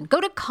subscription.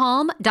 Go to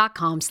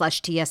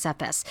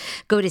calm.com/TSFS.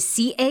 Go to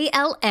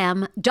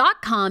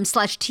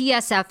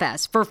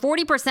calm.com/TSFS for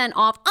 40%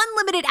 off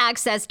unlimited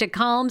access to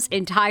Calm's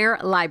entire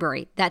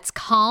library. That's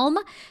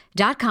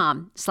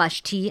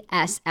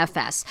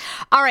calm.com/TSFS.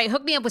 All right,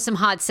 hook me up with some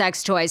hot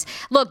sex toys.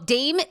 Look,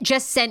 Dame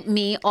just sent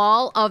me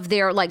all of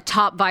their like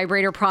top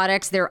vibrator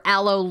products, their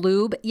aloe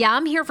lube. Yeah,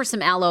 I'm here for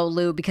some aloe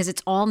lube because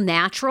it's all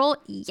natural.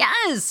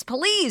 Yes,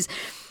 please.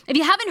 If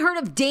you haven't heard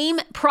of Dame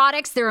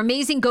products, they're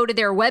amazing. Go to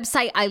their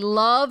website. I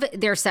love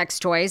their sex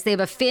toys. They have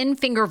a fin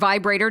finger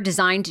vibrator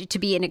designed to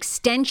be an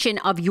extension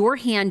of your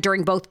hand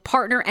during both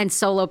partner and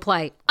solo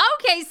play.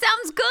 Okay,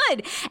 sounds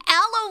good.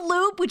 Aloe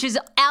Lube, which is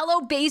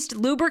aloe-based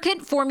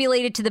lubricant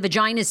formulated to the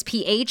vagina's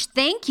pH.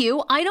 Thank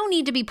you. I don't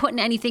need to be putting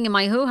anything in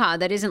my hoo-ha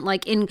that isn't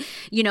like in,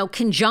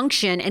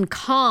 conjunction and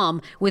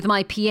calm with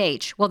my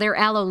pH. Well, their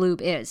Aloe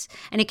Lube is,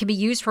 and it can be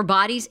used for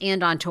bodies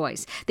and on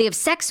toys. They have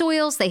sex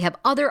oils. They have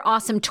other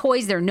awesome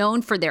toys. They're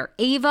known for their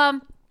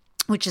Ava,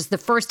 which is the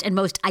first and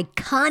most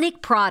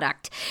iconic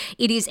product.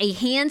 It is a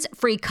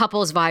hands-free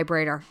couples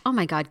vibrator. Oh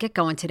my God, get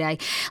going today.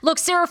 Look,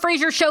 Sarah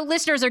Fraser Show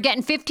listeners are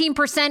getting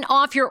 15%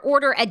 off your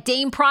order at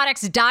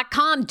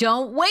dameproducts.com.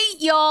 Don't wait,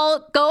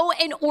 y'all. Go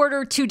and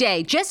order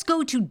today. Just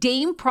go to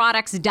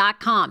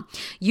dameproducts.com.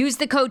 Use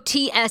the code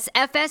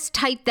TSFS.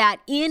 Type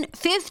that in.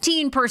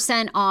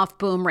 15% off.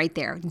 Boom, right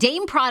there.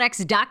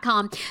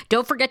 dameproducts.com.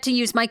 Don't forget to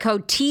use my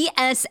code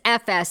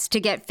TSFS to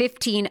get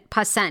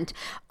 15%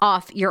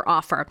 off your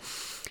offer.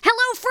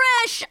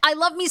 HelloFresh. I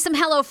love me some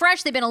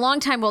HelloFresh. They've been a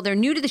long time. Well, they're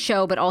new to the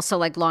show, but also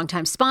like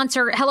longtime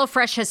sponsor.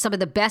 HelloFresh has some of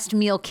the best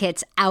meal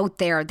kits out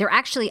there. They're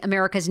actually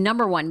America's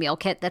 #1 meal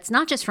kit. That's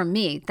not just from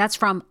me. That's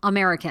from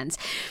Americans.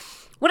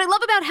 What I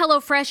love about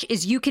HelloFresh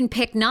is you can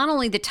pick not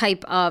only the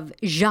type of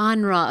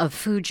genre of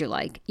food you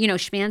like.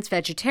 Schman's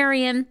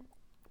vegetarian.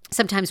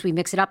 Sometimes we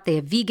mix it up. They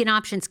have vegan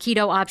options,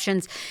 keto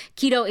options.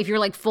 Keto, if you're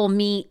like full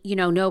meat,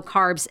 no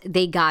carbs,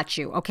 they got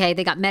you, okay?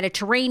 They got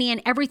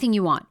Mediterranean, everything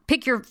you want.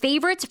 Pick your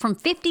favorites from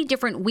 50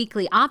 different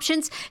weekly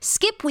options.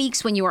 Skip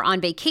weeks when you are on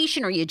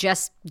vacation or you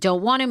just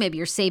don't want to. Maybe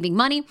you're saving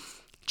money.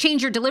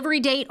 Change your delivery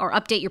date or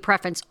update your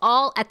preference,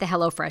 all at the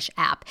HelloFresh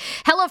app.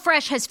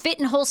 HelloFresh has fit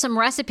and wholesome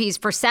recipes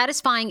for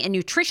satisfying and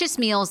nutritious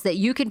meals that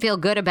you can feel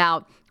good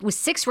about, with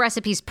 6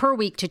 recipes per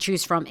week to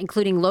choose from,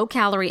 including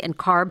low-calorie and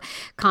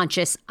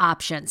carb-conscious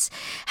options.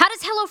 How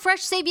does HelloFresh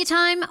save you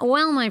time?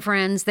 Well, my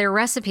friends, their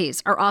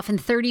recipes are often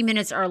 30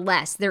 minutes or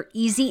less. They're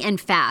easy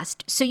and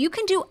fast, so you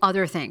can do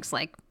other things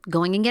like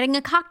going and getting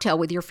a cocktail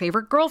with your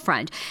favorite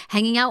girlfriend,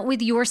 hanging out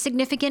with your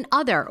significant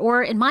other,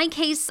 or in my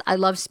case, I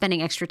love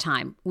spending extra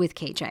time with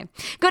KJ.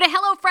 Go to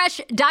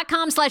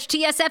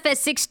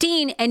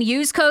HelloFresh.com/TSFS16 and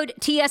use code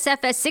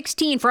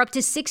TSFS16 for up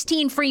to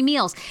 16 free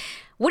meals.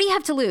 What do you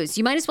have to lose?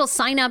 You might as well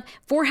sign up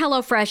for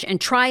HelloFresh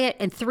and try it,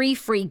 and 3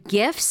 free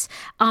gifts.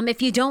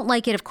 If you don't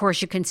like it, of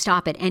course, you can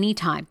stop at any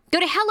time. Go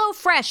to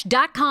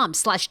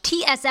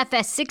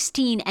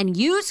HelloFresh.com/TSFS16 and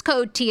use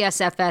code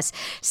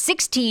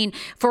TSFS16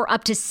 for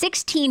up to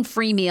 16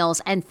 free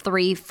meals and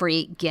 3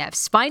 free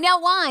gifts. Find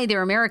out why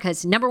they're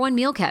America's #1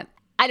 meal kit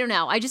I don't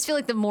know. I just feel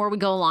like the more we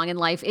go along in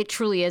life, it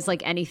truly is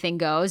like anything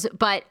goes.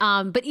 But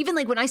even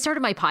like when I started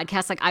my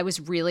podcast, like I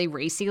was really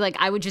racy. Like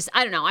I would just,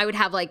 I don't know, I would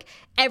have like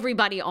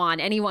everybody on,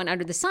 anyone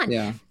under the sun.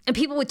 Yeah. And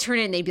people would turn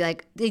in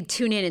and they'd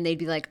tune in and they'd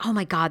be like, oh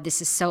my God,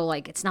 this is so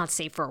like, it's not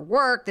safe for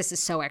work. This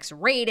is so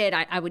X-rated.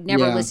 I would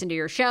never listen to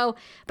your show.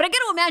 But I got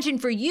to imagine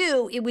for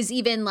you, it was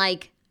even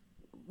like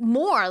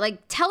more. Like,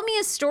 tell me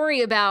a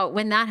story about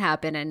when that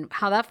happened and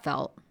how that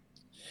felt.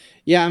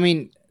 Yeah, I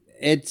mean,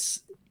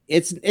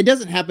 it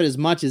doesn't happen as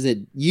much as it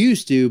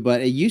used to,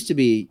 but it used to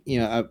be,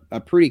 a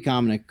pretty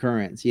common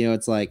occurrence.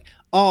 It's like,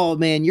 oh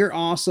man, you're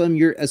awesome.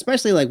 You're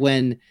especially like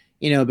when,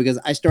 because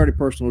I started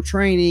personal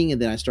training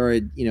and then I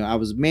started, I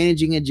was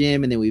managing a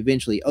gym and then we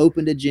eventually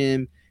opened a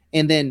gym.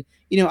 And then,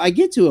 I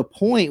get to a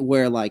point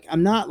where like,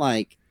 I'm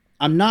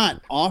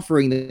not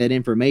offering that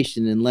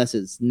information unless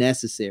it's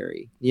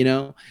necessary,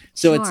 So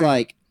Sure. it's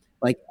like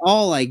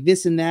all like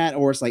this and that,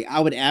 or it's like I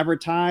would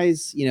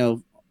advertise,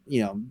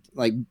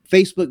 like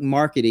Facebook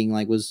marketing,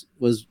 like was,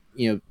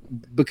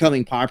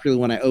 becoming popular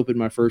when I opened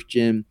my first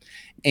gym.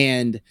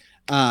 And,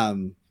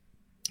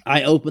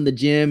 I opened the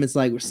gym. It's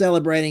like, we're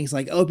celebrating. It's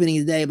like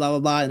opening day, blah, blah,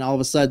 blah. And all of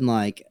a sudden,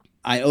 like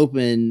I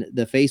open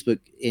the Facebook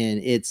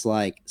and it's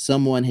like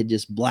someone had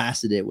just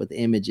blasted it with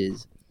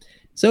images.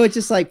 So it's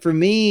just like, for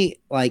me,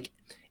 like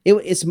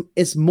it's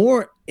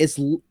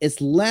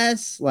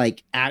less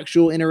like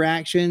actual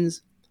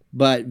interactions,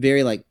 but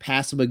very like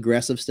passive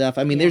aggressive stuff.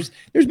 I mean, there's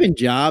been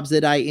jobs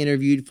that I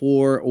interviewed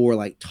for, or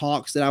like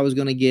talks that I was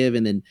going to give.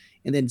 And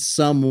then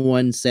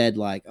someone said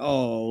like,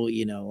 oh,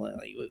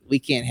 like, we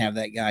can't have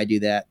that guy do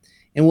that.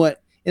 And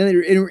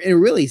it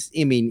really,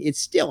 I mean, it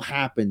still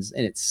happens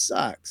and it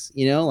sucks,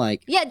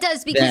 like. Yeah, it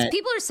does, because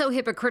people are so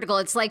hypocritical.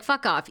 It's like,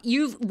 fuck off.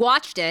 You've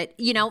watched it,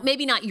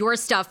 maybe not your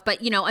stuff, but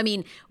I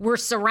mean, we're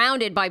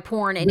surrounded by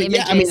porn and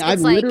images. Yeah, I mean,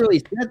 I've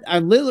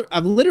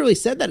literally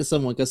said that to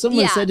someone, because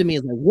someone said to me,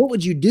 like, what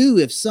would you do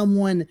if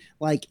someone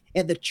like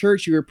at the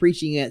church you were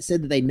preaching at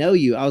said that they know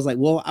you? I was like,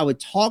 well, I would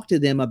talk to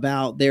them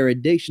about their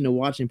addiction to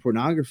watching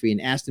pornography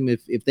and ask them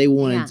if they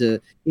wanted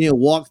to,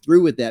 walk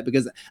through with that,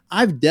 because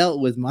I've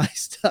dealt with my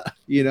stuff,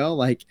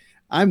 like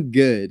I'm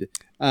good.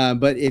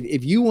 But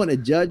if you want to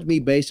judge me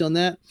based on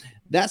that,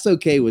 that's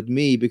okay with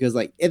me, because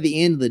like at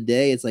the end of the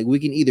day, it's like we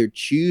can either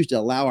choose to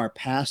allow our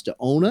past to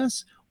own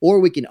us, or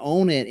we can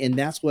own it. And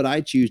that's what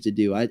I choose to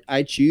do.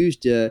 I choose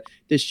to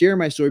share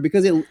my story,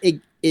 because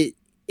it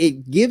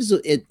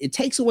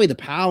takes away the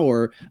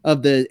power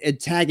of the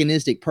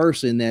antagonistic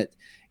person that,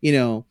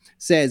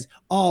 says,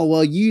 oh,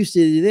 well, you used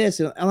to do this.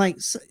 And I'm like,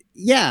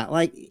 yeah,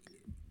 like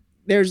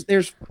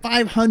there's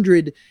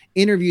 500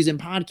 interviews and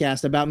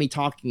podcasts about me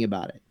talking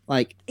about it.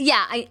 Like,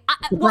 yeah,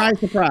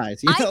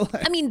 surprise.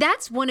 I mean,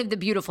 that's one of the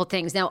beautiful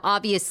things. Now,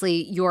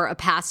 obviously, you're a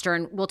pastor,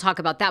 and we'll talk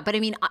about that. But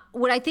I mean,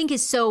 what I think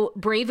is so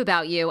brave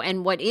about you,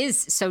 and what is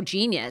so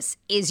genius,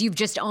 is you've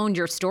just owned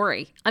your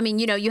story. I mean,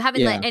 you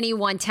haven't let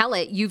anyone tell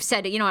it. You've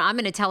said, I'm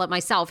going to tell it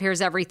myself.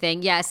 Here's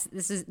everything. Yes,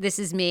 this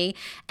is me.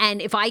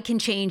 And if I can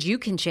change, you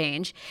can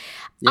change.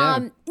 Yeah.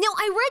 Now,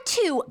 I read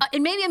too,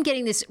 and maybe I'm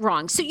getting this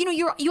wrong. So,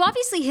 you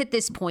obviously hit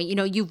this point.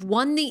 You've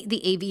won the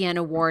AVN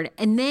award,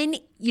 and then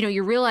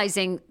you're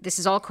realizing this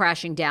is all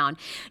crashing down.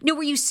 Now,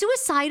 were you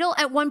suicidal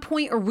at one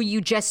point, or were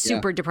you just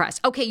super depressed?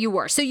 Okay, you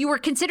were. So you were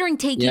considering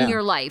taking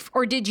your life,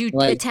 or did you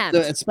attempt?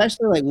 So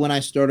especially like when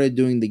I started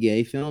doing the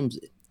gay films,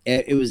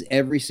 it was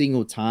every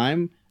single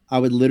time I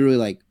would literally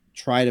like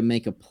try to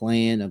make a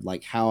plan of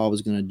like how I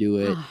was going to do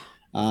it.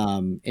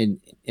 And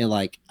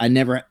like I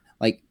never,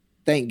 like,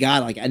 thank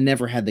God, like I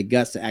never had the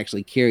guts to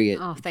actually carry it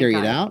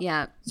out.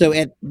 Yeah. So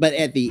but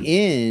at the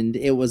end,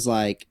 it was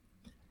like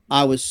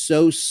I was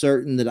so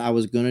certain that I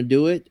was going to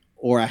do it,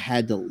 or I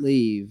had to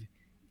leave.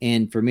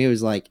 And for me, it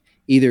was like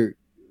either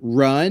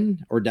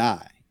run or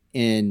die.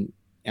 And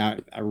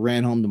I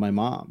ran home to my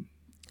mom.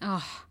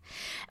 Oh,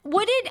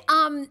 what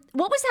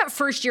was that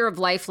first year of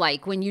life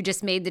like when you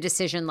just made the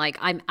decision, like,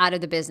 I'm out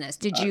of the business?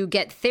 Did you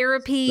get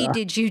therapy?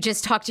 Did you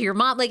just talk to your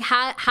mom? Like,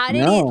 how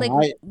did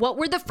what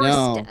were the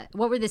first,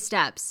 what were the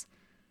steps?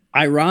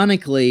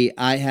 Ironically,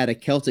 I had a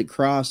Celtic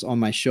cross on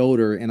my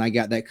shoulder and I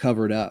got that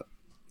covered up.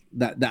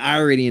 The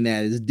irony in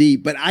that is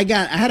deep, but I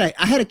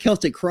had a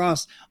Celtic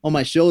cross on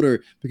my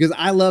shoulder because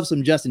I love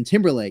some Justin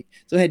Timberlake,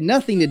 so it had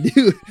nothing to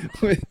do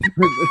with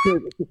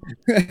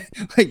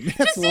like that's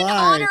just in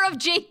honor of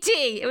JT.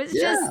 It was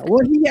just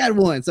well, he had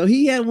one,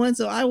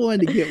 so I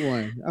wanted to get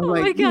one. I was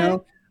like,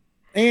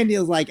 and it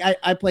was like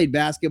I played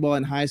basketball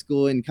in high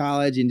school and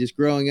college and just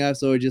growing up,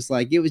 so it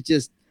was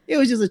just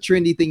a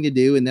trendy thing to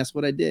do, and that's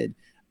what I did.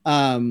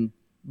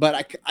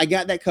 But I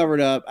got that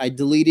covered up. I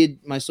deleted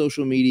my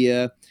social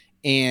media.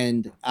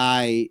 And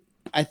I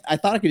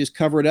thought I could just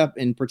cover it up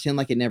and pretend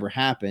like it never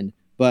happened.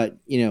 But,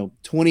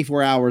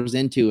 24 hours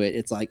into it,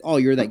 it's like, oh,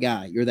 you're that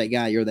guy. You're that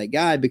guy. You're that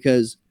guy.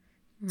 Because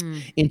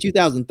in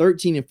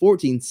 2013 and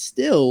 14,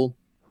 still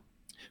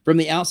from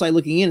the outside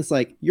looking in, it's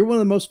like, you're one of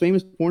the most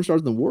famous porn stars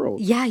in the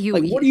world. Yeah.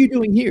 What are you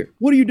doing here?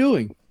 What are you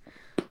doing?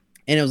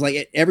 And it was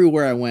like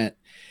everywhere I went,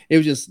 it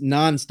was just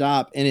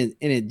nonstop. And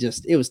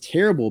it was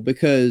terrible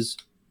because,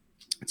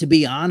 to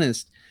be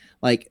honest,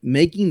 like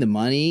making the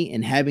money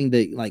and having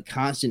the like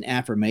constant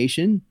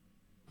affirmation,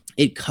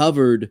 it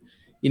covered,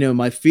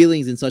 my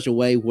feelings in such a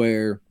way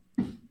where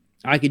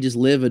I could just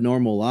live a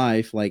normal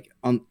life, like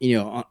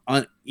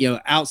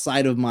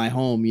outside of my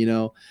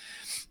home,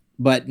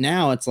 But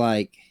now it's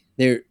like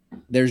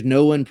there's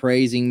no one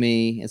praising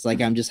me. It's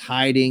like I'm just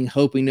hiding,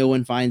 hoping no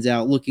one finds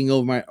out, looking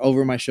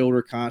over my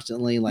shoulder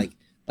constantly. Like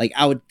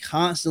I would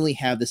constantly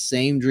have the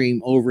same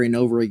dream over and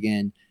over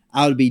again.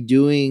 I would be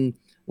doing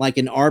like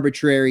an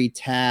arbitrary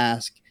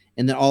task,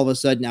 and then all of a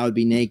sudden I would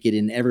be naked,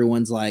 and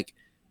everyone's like,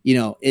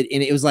 and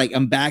it was like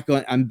I'm back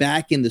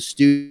in the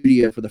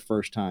studio for the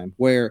first time,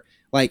 where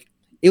like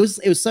it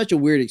was such a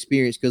weird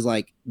experience, because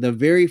like the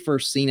very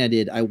first scene I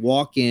did, I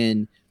walk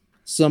in,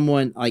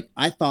 someone, like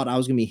I thought I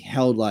was gonna be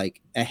held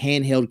like a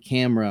handheld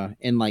camera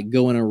and like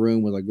go in a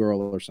room with a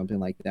girl or something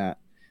like that.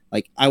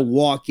 Like I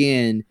walk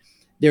in,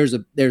 there's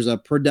a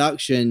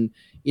production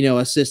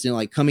assistant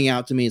like coming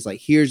out to me. It's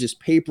like, here's this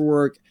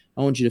paperwork,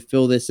 I want you to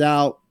fill this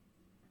out,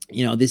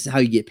 this is how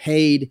you get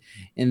paid.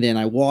 And then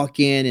I walk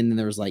in, and then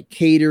there's like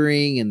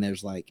catering, and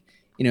there's like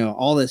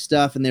all this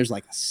stuff, and there's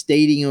like a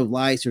stadium of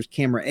lights, there's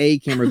camera A,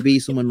 camera B,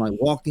 someone like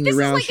walking this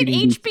around. This is like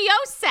an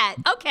HBO set.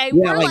 Okay,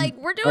 yeah,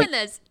 we're doing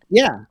this.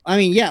 Yeah, I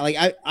mean, yeah, like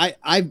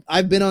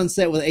I've been on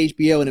set with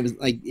HBO,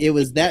 and it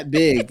was that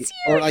big,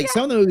 or like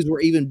some of those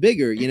were even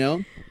bigger,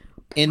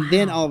 And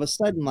then all of a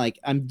sudden, like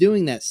I'm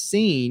doing that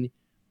scene,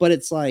 but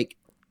it's like,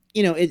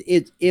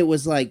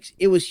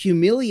 it was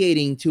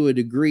humiliating to a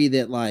degree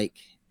that like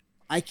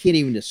I can't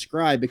even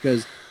describe,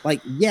 because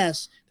like,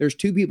 yes, there's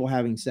two people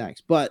having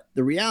sex, but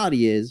the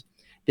reality is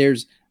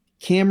there's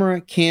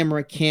camera,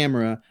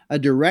 a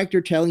director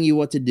telling you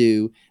what to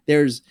do.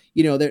 There's,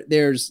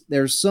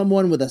 there's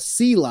someone with a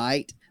sea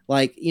light,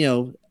 like,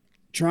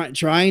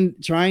 trying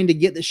to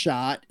get the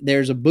shot.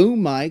 There's a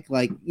boom mic,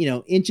 like,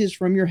 inches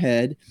from your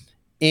head.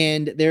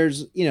 And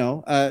there's,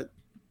 an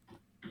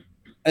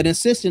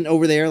assistant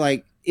over there,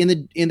 like in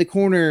the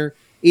corner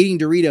eating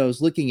Doritos,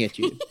 looking at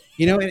you,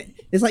 and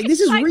it's like, this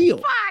is like, real.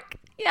 Fuck.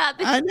 Yeah.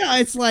 I know.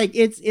 It's like,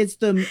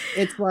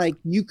 it's like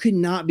you could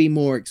not be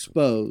more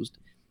exposed.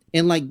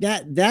 And like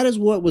that is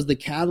what was the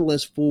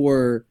catalyst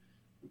for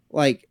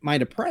like my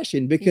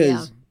depression,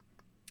 because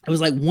it was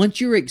like, once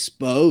you're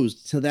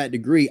exposed to that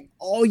degree,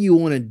 all you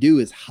want to do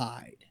is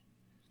hide.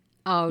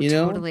 Oh,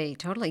 totally.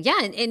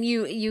 Yeah. And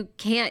you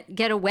can't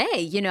get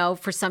away,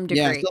 for some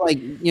degree. Yeah. So like,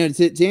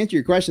 to answer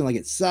your question, like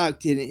it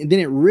sucked. And then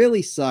it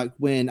really sucked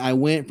when I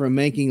went from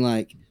making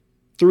like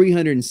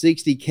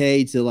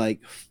 $360K to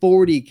like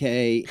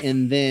 $40K,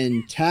 and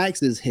then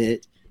taxes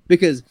hit,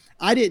 because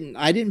I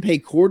didn't pay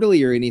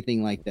quarterly or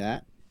anything like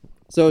that.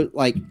 So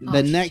like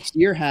the next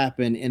year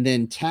happened, and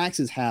then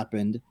taxes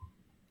happened,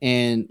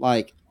 and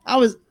like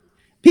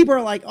people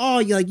are like, oh,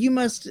 you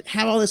must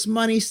have all this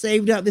money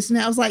saved up, this and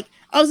that. I was like,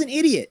 I was an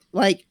idiot.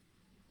 Like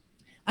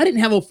I didn't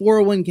have a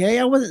 401k.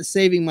 I wasn't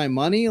saving my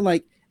money.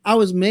 Like I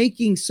was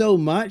making so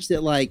much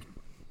that like,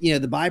 the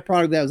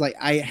byproduct of that was like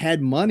I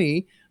had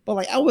money, but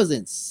like I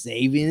wasn't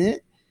saving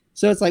it.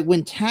 So it's like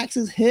when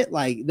taxes hit,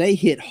 like they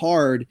hit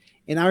hard.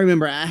 And I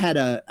remember I had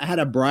a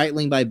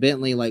Breitling by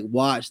Bentley like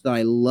watch that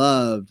I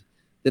loved,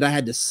 that I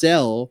had to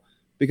sell,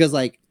 because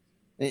like,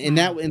 and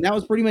that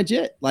was pretty much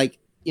it. Like,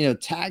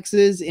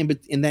 taxes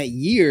in that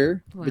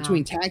year,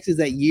 between taxes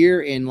that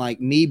year and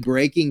like me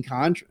breaking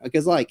contract,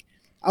 because like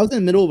I was in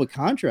the middle of a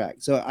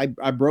contract. So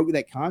I broke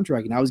that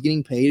contract, and I was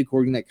getting paid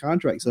according to that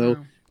contract. So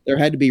there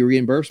had to be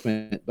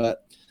reimbursement.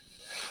 But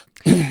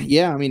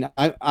yeah, I mean,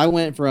 I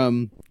went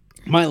from,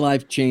 my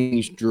life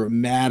changed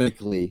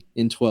dramatically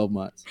in 12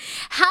 months.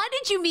 How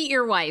did you meet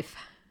your wife?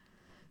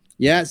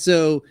 Yeah.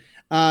 So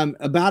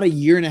about a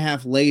year and a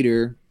half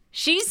later,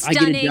 she's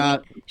stunning.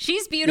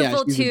 She's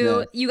beautiful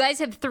too. You guys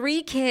have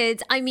 3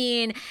 kids. I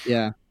mean,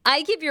 yeah.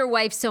 I give your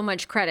wife so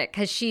much credit,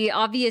 because she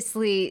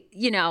obviously,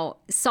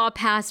 saw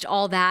past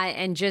all that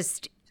and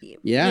just,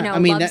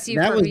 loves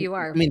you for who you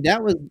are. I mean,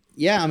 that was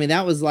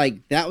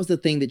the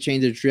thing that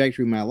changed the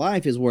trajectory of my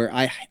life, is where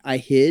I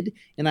hid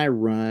and I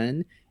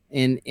run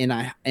and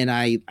I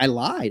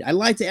lied. I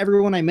lied to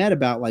everyone I met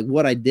about like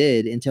what I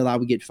did, until I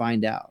would get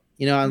found out.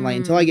 I'm like,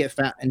 until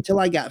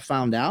I got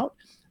found out,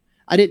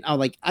 I didn't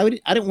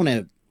want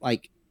to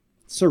like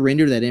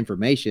surrender that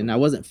information. I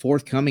wasn't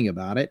forthcoming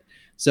about it.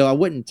 So I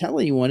wouldn't tell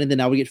anyone, and then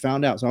I would get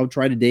found out. So I would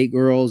try to date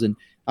girls, and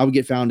I would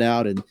get found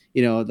out, and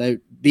they'd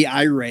be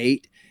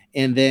irate.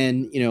 And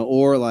then,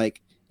 or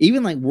like,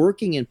 even like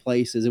working in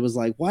places, it was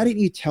like, why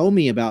didn't you tell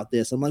me about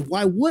this? I'm like,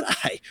 why would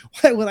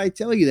I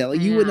tell you that?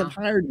 Like, you wouldn't have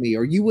hired me,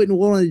 or you wouldn't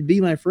want to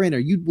be my friend, or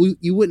you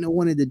wouldn't have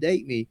wanted to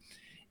date me.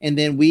 And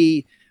then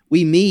we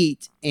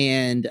meet,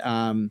 and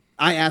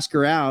I ask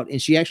her out,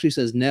 and she actually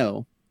says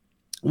no,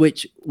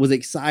 which was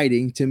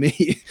exciting to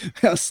me.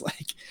 I was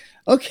like,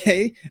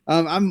 okay,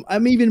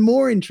 I'm even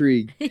more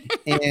intrigued.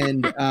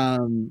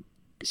 And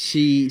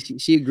she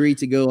agreed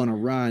to go on a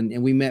run,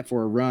 and we met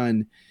for a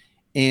run.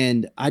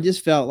 And I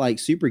just felt like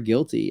super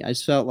guilty. I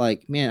just felt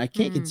like, man, I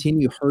can't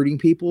continue hurting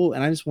people.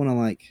 And I just want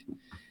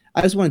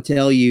to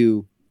tell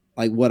you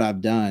like what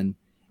I've done.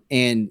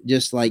 and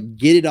just like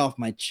get it off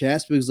my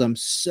chest because I'm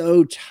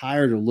so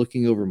tired of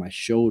looking over my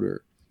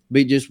shoulder,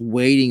 but just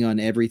waiting on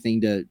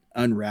everything to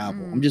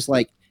unravel. I'm just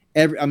like,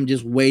 I'm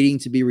just waiting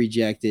to be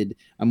rejected.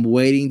 I'm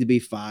waiting to be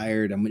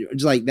fired. I'm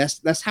just like,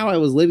 that's how I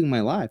was living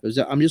my life.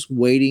 I'm just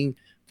waiting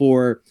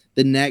for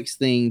the next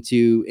thing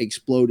to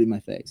explode in my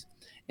face.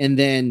 And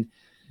then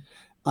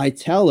I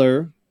tell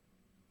her,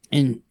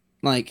 and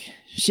like,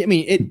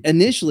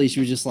 initially she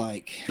was just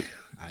like,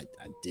 I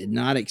did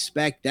not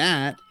expect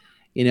that,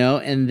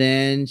 and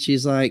then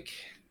she's like,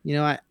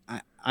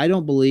 I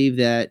don't believe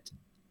that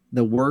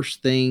the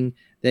worst thing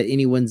that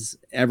anyone's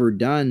ever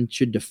done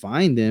should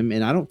define them.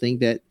 And I don't think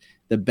that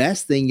the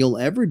best thing you'll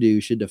ever do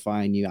should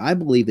define you. I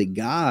believe that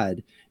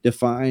God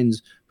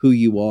defines who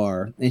you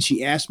are. And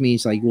she asked me,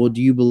 it's like, well,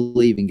 do you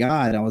believe in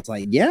God? I was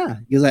like, yeah,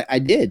 because I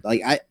did.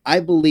 Like, I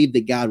believed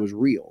that God was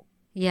real.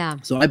 Yeah.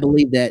 So I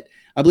believe that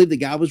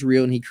God was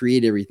real and he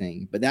created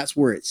everything, but that's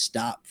where it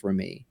stopped for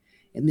me.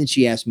 And then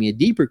she asked me a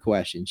deeper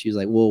question. She was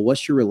like, well,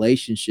 what's your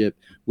relationship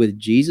with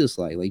Jesus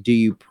like? Like, do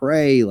you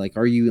pray? Like,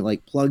 are you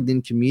like plugged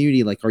in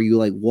community? Like, are you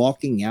like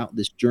walking out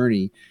this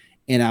journey?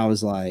 And I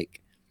was like,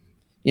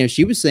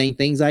 she was saying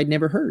things I'd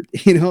never heard,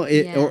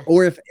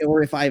 or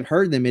if I've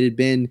heard them, it had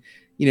been,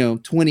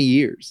 20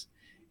 years,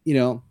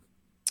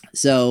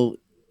 so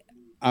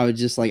I was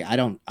just like, I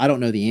don't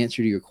know the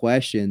answer to your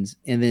questions.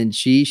 And then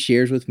she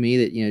shares with me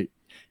that,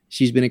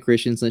 she's been a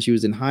Christian since she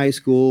was in high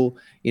school.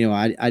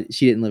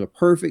 She didn't live a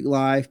perfect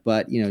life,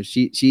 but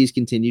she's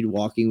continued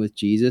walking with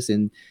Jesus,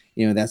 and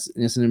that's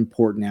an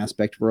important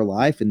aspect of her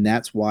life, and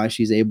that's why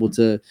she's able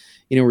to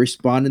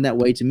respond in that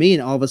way to me.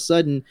 And all of a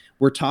sudden,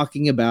 we're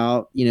talking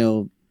about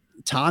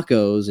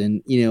tacos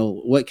and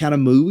what kind of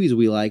movies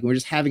we like. We're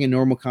just having a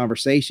normal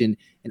conversation,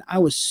 and I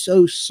was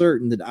so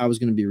certain that I was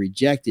going to be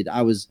rejected.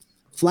 I was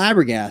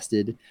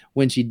flabbergasted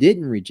when she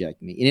didn't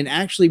reject me. And it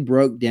actually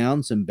broke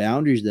down some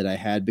boundaries that I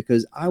had,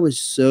 because I was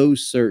so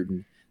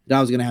certain that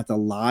I was going to have to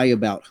lie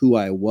about who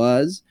I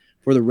was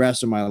for the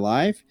rest of my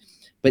life.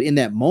 But in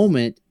that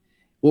moment,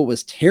 what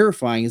was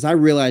terrifying is I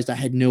realized I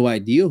had no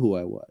idea who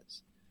I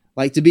was.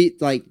 Like, to be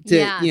like,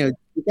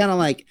 kind of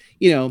like,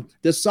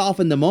 to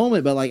soften the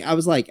moment. But like, I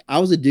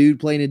was a dude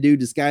playing a dude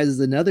disguised as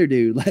another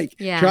dude, like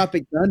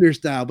Tropic Thunder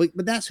style. But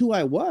that's who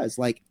I was.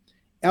 Like,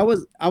 I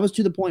was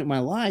to the point in my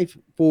life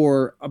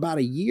for about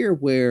a year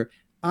where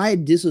I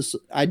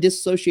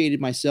disassociated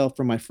myself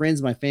from my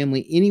friends, my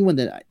family, anyone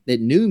that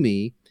knew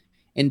me,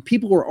 and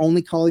people were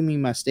only calling me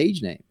my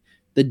stage name.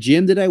 The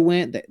gym that I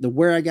went, the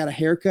where I got a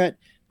haircut,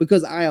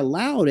 because I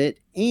allowed it,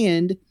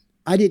 and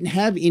I didn't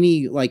have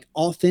any like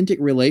authentic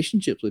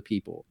relationships with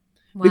people.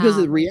 Wow. Because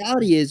the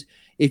reality is,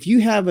 if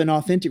you have an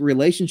authentic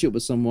relationship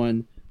with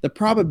someone, the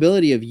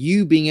probability of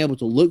you being able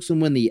to look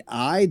someone in the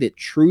eye that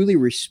truly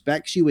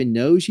respects you and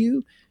knows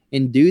you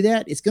and do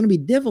that, it's going to be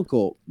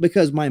difficult.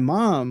 Because my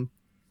mom,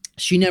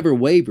 she never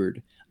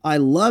wavered. I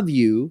love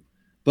you,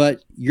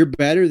 but you're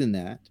better than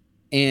that.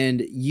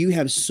 And you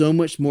have so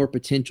much more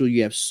potential.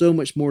 You have so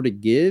much more to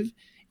give,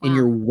 and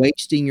you're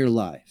wasting your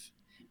life.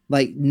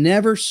 Like,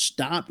 never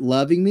stop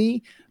loving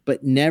me,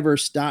 but never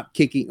stop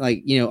kicking,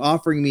 like,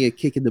 offering me a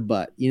kick in the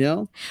butt,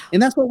 and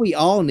that's what we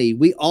all need.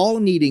 We all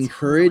need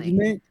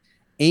encouragement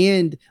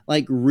and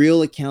like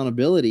real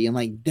accountability. And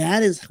like,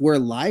 that is where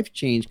life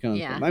change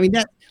comes from. I mean,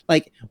 that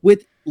like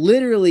with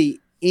literally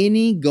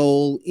any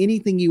goal,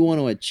 anything you want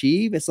to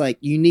achieve, it's like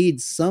you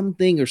need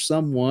something or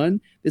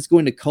someone that's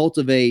going to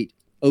cultivate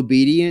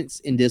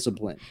obedience and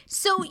discipline.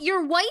 So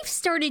your wife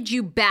started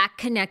you back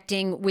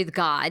connecting with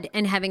God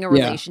and having a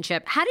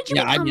relationship. How did you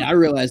become... I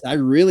realized I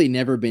really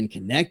never been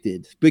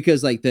connected,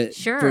 because like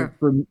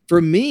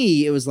for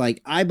me, it was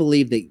like, I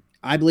believe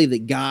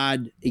that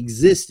God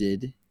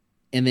existed.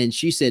 And then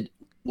she said,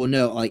 well,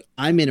 no, like,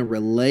 I'm in a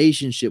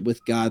relationship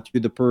with God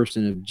through the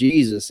person of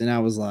Jesus. And I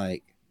was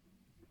like,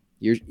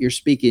 you're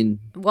speaking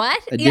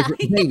what? A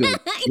different language.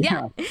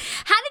 Yeah. How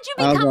did you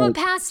become a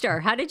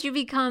pastor? How did you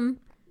become...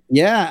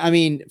 Yeah, I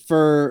mean,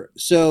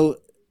 so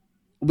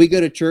we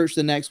go to church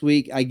the next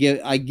week. I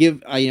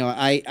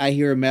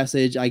hear a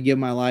message. I give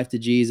my life to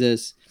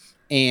Jesus,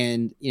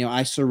 and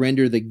I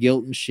surrender the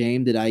guilt and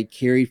shame that I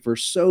carried for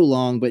so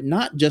long, but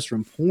not just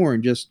from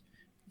porn, just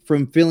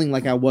from feeling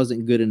like I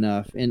wasn't good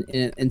enough.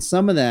 And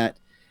some of that,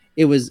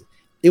 it was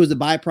a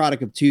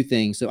byproduct of two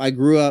things. So I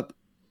grew up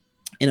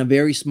in a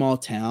very small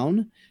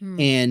town,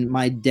 and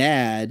my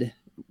dad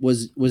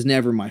was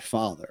never my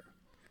father.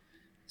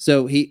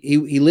 So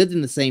he lived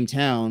in the same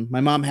town.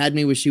 My mom had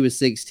me when she was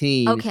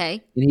 16.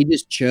 Okay. And he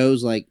just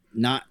chose like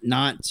not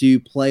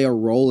to play a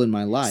role in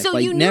my life. So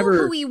like, you never, knew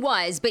who he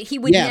was, but he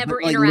would never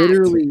but, like, interact.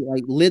 Literally,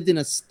 like, lived in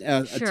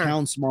a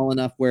town small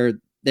enough where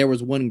there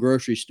was one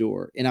grocery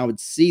store, and I would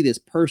see this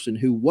person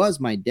who was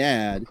my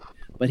dad,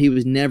 but he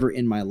was never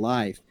in my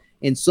life.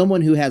 And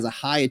someone who has a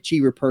high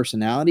achiever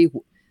personality,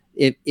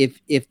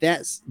 if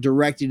that's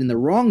directed in the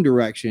wrong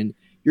direction,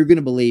 you're going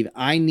to believe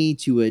I need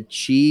to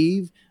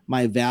achieve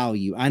my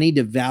value. I need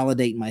to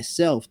validate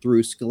myself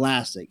through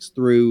scholastics,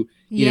 through,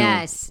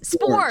 Yes. sports,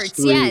 Sports.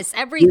 through Yes. getting the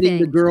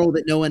Everything. girl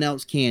that no one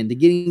else can, to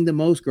getting the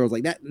most girls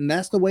like that. And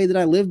that's the way that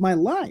I live my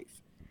life.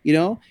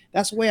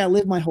 That's the way I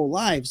live my whole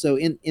life. So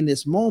in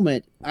this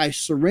moment, I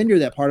surrender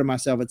that part of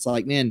myself. It's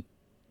like, man,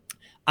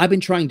 I've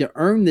been trying to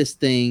earn this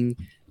thing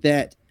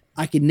that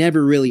I could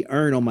never really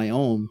earn on my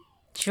own.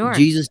 Sure.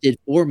 Jesus did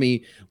for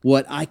me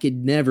what I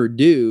could never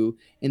do,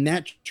 and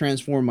that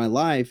transformed my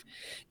life.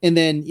 And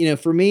then,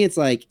 for me, it's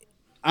like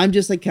I'm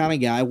just the kind of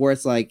guy where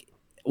it's like,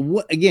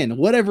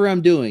 whatever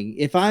I'm doing,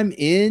 if I'm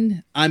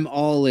in, I'm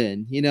all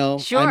in. I'm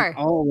Sure.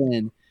 all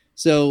in.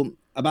 So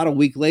about a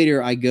week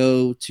later, I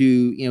go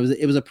to,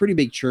 it was a pretty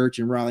big church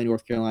in Raleigh,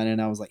 North Carolina,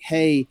 and I was like,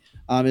 hey,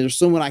 is there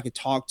someone I could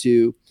talk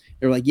to?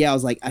 They're like, yeah. I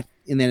was like,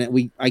 and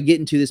then I get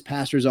into this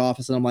pastor's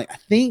office, and I'm like, I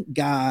think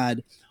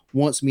God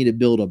wants me to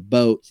build a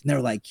boat. And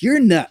they're like, you're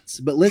nuts,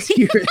 but let's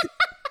hear it.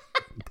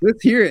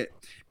 Let's hear it.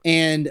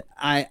 And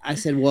I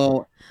said,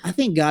 well, I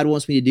think God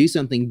wants me to do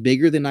something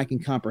bigger than I can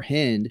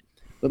comprehend.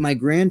 But my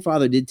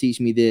grandfather did teach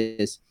me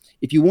this.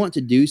 If you want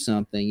to do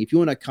something, if you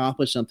want to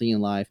accomplish something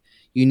in life,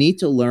 you need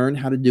to learn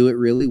how to do it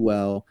really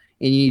well.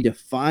 And you need to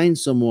find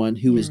someone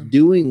who is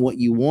doing what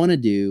you want to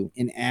do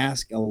and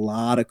ask a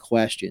lot of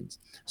questions.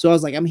 So I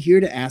was like, I'm here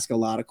to ask a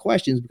lot of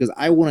questions because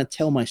I want to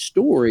tell my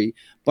story,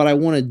 but I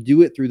want to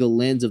do it through the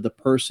lens of the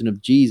person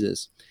of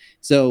Jesus.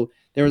 So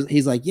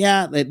he's like,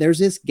 yeah, there's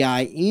this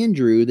guy,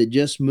 Andrew, that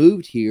just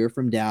moved here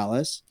from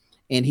Dallas,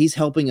 and he's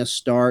helping us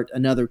start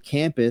another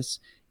campus.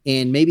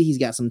 And maybe he's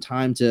got some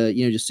time to,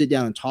 just sit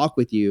down and talk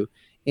with you.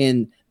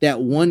 And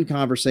that one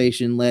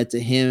conversation led to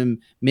him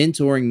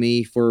mentoring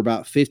me for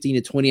about 15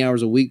 to 20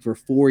 hours a week for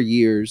 4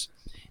 years.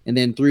 And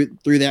then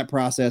through that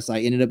process, I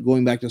ended up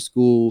going back to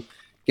school,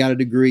 got a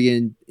degree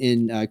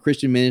in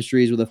Christian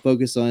ministries with a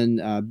focus on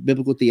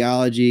biblical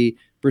theology,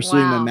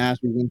 pursuing my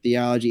master's in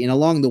theology. And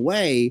along the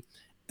way,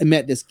 I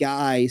met this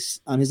guy.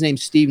 His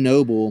name's Steve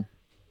Noble,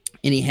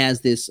 and he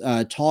has this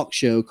talk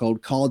show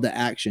called Call to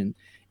Action.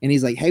 And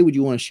he's like, hey, would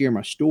you want to share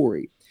my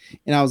story?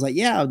 And I was like,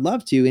 yeah, I'd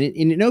love to.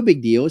 And no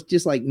big deal. It's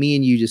just like me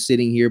and you just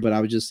sitting here, but I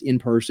was just in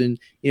person,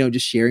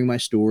 just sharing my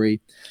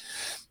story.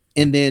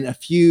 And then a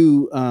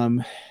few,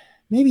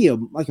 maybe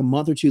like a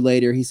month or two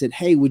later, he said,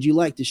 hey, would you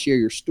like to share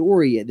your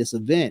story at this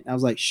event? I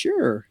was like,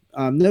 sure,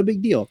 no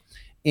big deal.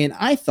 And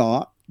I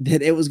thought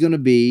that it was going to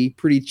be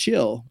pretty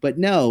chill, but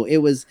no, it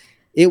was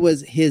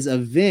his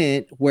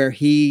event where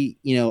he,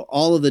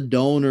 all of the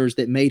donors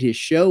that made his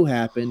show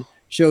happen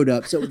showed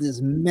up. So it was this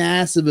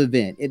massive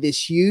event at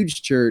this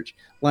huge church,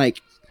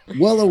 like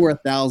well over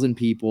 1,000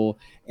 people.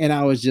 And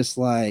I was just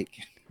like,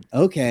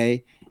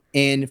 okay.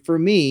 And for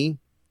me,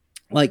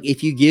 like,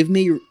 if you give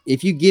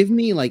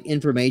me like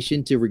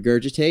information to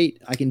regurgitate,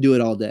 I can do it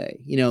all day,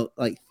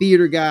 like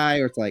theater guy,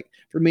 or it's like,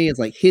 for me, it's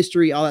like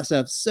history, all that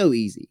stuff. So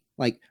easy.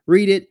 Like,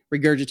 read it,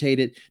 regurgitate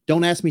it.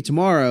 Don't ask me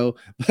tomorrow,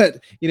 but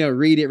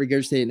read it,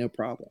 regurgitate it, no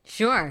problem.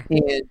 Sure.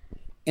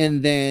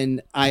 And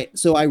then I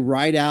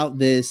write out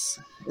this,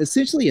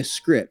 essentially a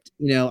script.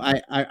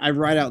 I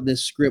write out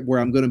this script where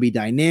I'm going to be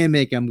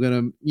dynamic. I'm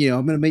going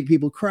to make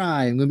people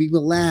cry. I'm going to make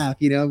people laugh.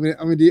 I'm going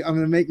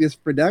to make this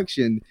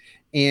production.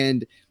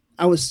 And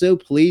I was so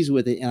pleased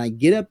with it. And I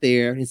get up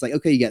there, and it's like,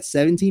 okay, you got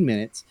 17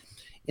 minutes.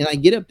 And I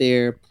get up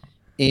there,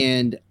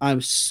 and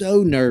I'm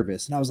so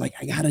nervous. And I was like,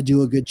 I got to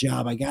do a good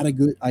job. I got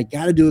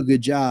to do a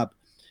good job.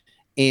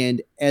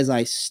 And as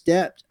I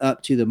stepped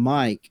up to the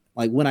mic,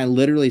 like when I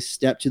literally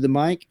stepped to the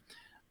mic,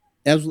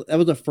 that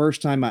was the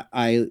first time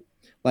I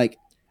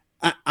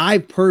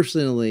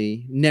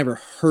personally never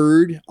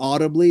heard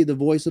audibly the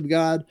voice of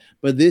God,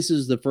 but this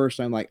is the first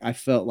time like I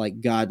felt like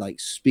God like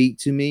speak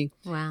to me.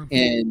 Wow.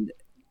 And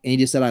he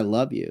just said, I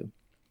love you.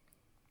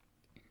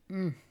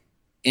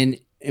 And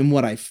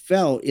what I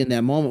felt in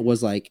that moment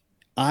was like,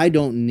 I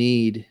don't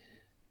need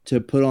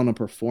to put on a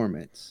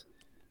performance.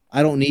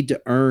 I don't need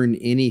to earn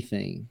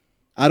anything.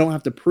 I don't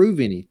have to prove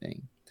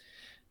anything.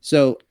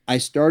 So I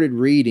started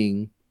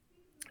reading,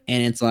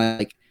 and it's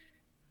like,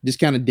 just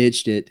kind of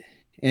ditched it.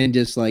 And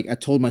just like, I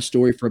told my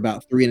story for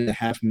about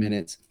 3.5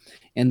 minutes.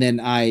 And then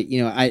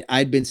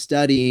I'd been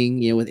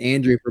studying, with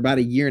Andrew for about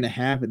 1.5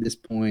 years at this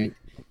point.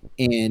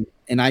 And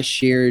I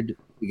shared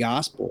the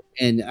gospel,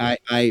 and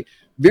I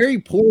very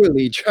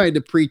poorly tried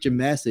to preach a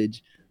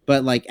message,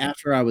 but like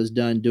after I was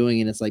done doing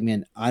it, it's like,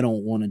 man, I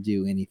don't want to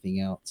do anything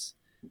else.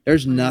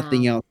 There's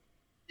nothing else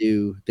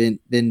to do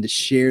than to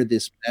share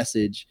this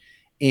message.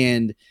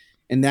 And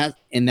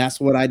that's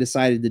what I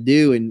decided to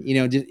do. And,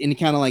 just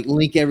kind of like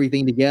link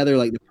everything together.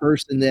 Like the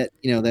person that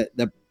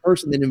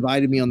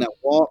invited me on that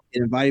walk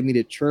and invited me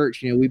to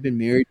church, we've been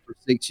married for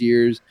 6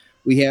 years.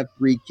 We have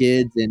 3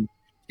 kids, and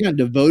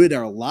devoted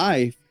our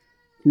life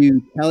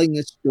to telling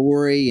this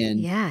story.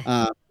 And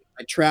I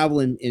travel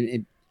and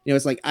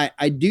it's like,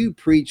 I do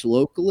preach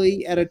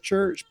locally at a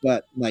church,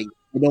 but like,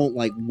 I don't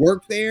like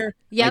work there.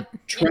 Yep.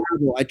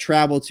 I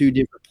travel to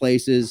different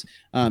places,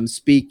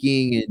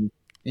 speaking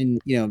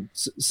and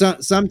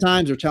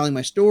sometimes they're telling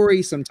my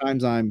story.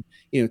 Sometimes I'm,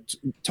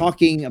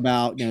 talking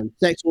about,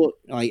 sexual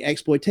like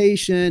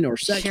exploitation or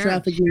sex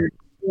trafficking.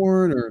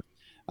 porn, or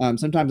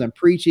sometimes I'm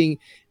preaching,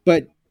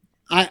 but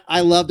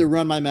I love to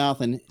run my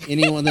mouth, and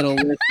anyone that'll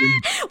listen.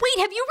 Wait,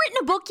 have you written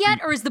a book yet,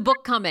 or is the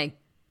book coming?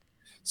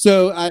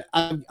 So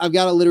I've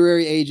got a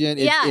literary agent.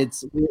 Yeah.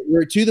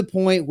 We're to the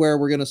point where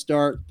we're going to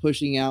start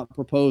pushing out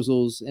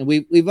proposals, and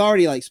we've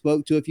already like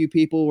spoke to a few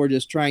people. We're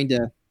just trying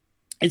to.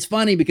 It's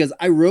funny because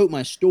I wrote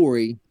my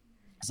story.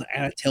 I was like, I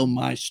gotta tell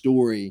my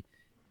story,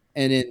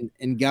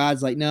 and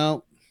God's like,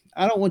 no,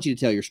 I don't want you to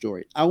tell your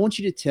story. I want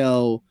you to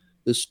tell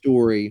the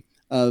story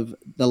of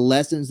the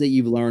lessons that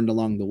you've learned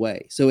along the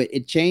way. So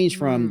it changed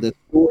from the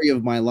story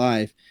of my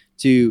life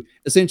to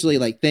essentially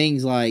like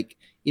things like,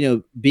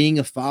 being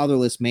a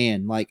fatherless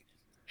man. Like,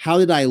 how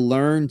did I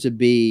learn to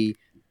be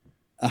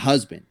a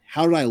husband?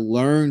 How did I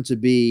learn to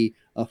be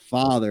a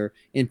father?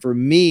 And for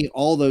me,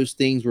 all those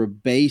things were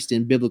based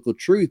in biblical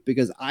truth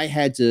because I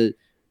had to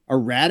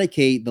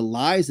eradicate the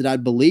lies that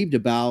I'd believed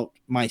about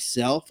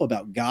myself,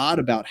 about God,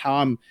 about how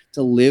I'm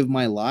to live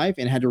my life,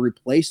 and had to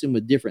replace them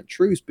with different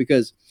truths.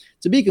 Because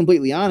to be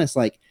completely honest,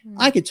 like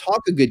I could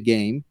talk a good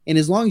game, and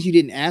as long as you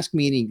didn't ask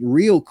me any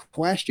real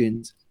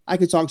questions, I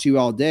could talk to you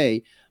all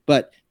day.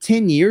 But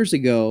 10 years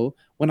ago,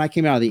 when I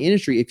came out of the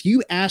industry, if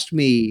you asked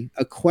me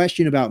a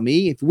question about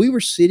me, if we were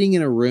sitting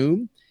in a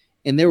room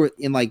and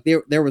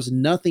there was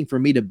nothing for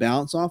me to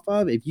bounce off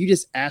of, if you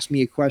just asked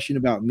me a question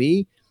about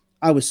me,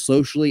 I was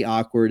socially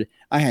awkward.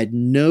 I had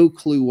no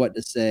clue what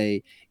to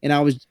say.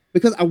 And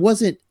because I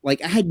wasn't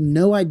like, I had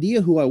no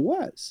idea who I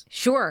was.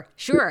 Sure.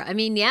 I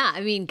mean, yeah.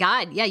 I mean,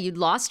 God, yeah, you'd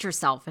lost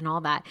yourself and all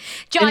that.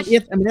 Josh.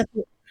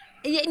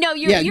 No,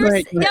 you're so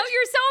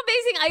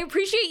amazing. I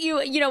appreciate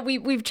you.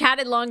 We've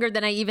chatted longer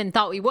than I even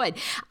thought we would.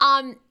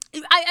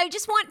 I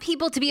just want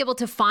people to be able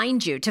to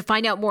find you, to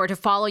find out more, to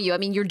follow you. I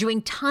mean, you're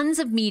doing tons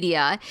of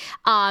media.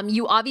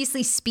 You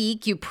obviously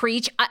speak, you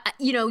preach,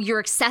 you're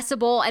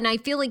accessible. And I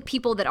feel like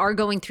people that are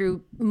going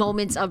through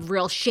moments of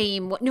real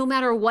shame, no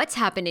matter what's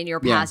happened in your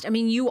past, I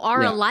mean, you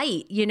are a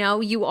light,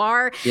 you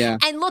are. Yeah.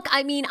 And look,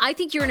 I mean, I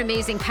think you're an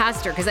amazing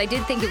pastor, because I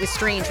did think it was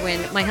strange when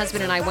my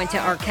husband and I went to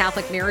our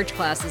Catholic marriage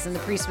classes and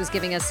the priest was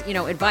giving us,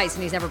 advice,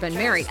 and he's never been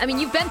married. I mean,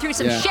 you've been through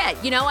some shit,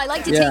 I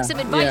like to take some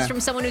advice from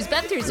someone who's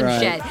been through some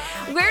shit.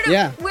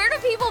 Where do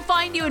people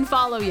find you and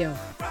follow you?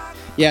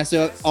 Yeah,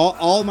 so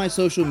all my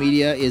social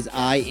media is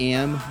I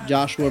am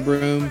Joshua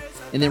Broome.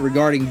 And then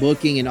regarding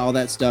booking and all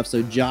that stuff,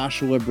 so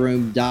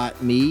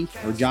joshuabroome.me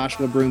or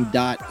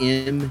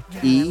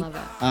joshuabroome.me.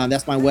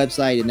 That's my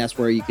website, and that's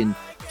where you can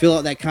fill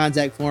out that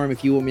contact form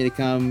if you want me to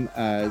come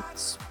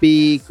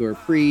speak or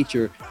preach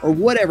or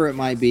whatever it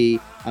might be.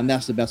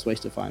 That's the best ways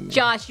to find me.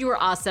 Josh, you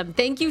were awesome.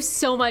 Thank you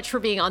so much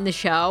for being on the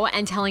show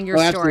and telling your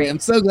story. Absolutely. I'm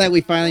so glad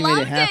we finally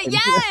made it happen.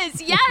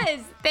 Yes.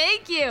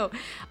 Thank you.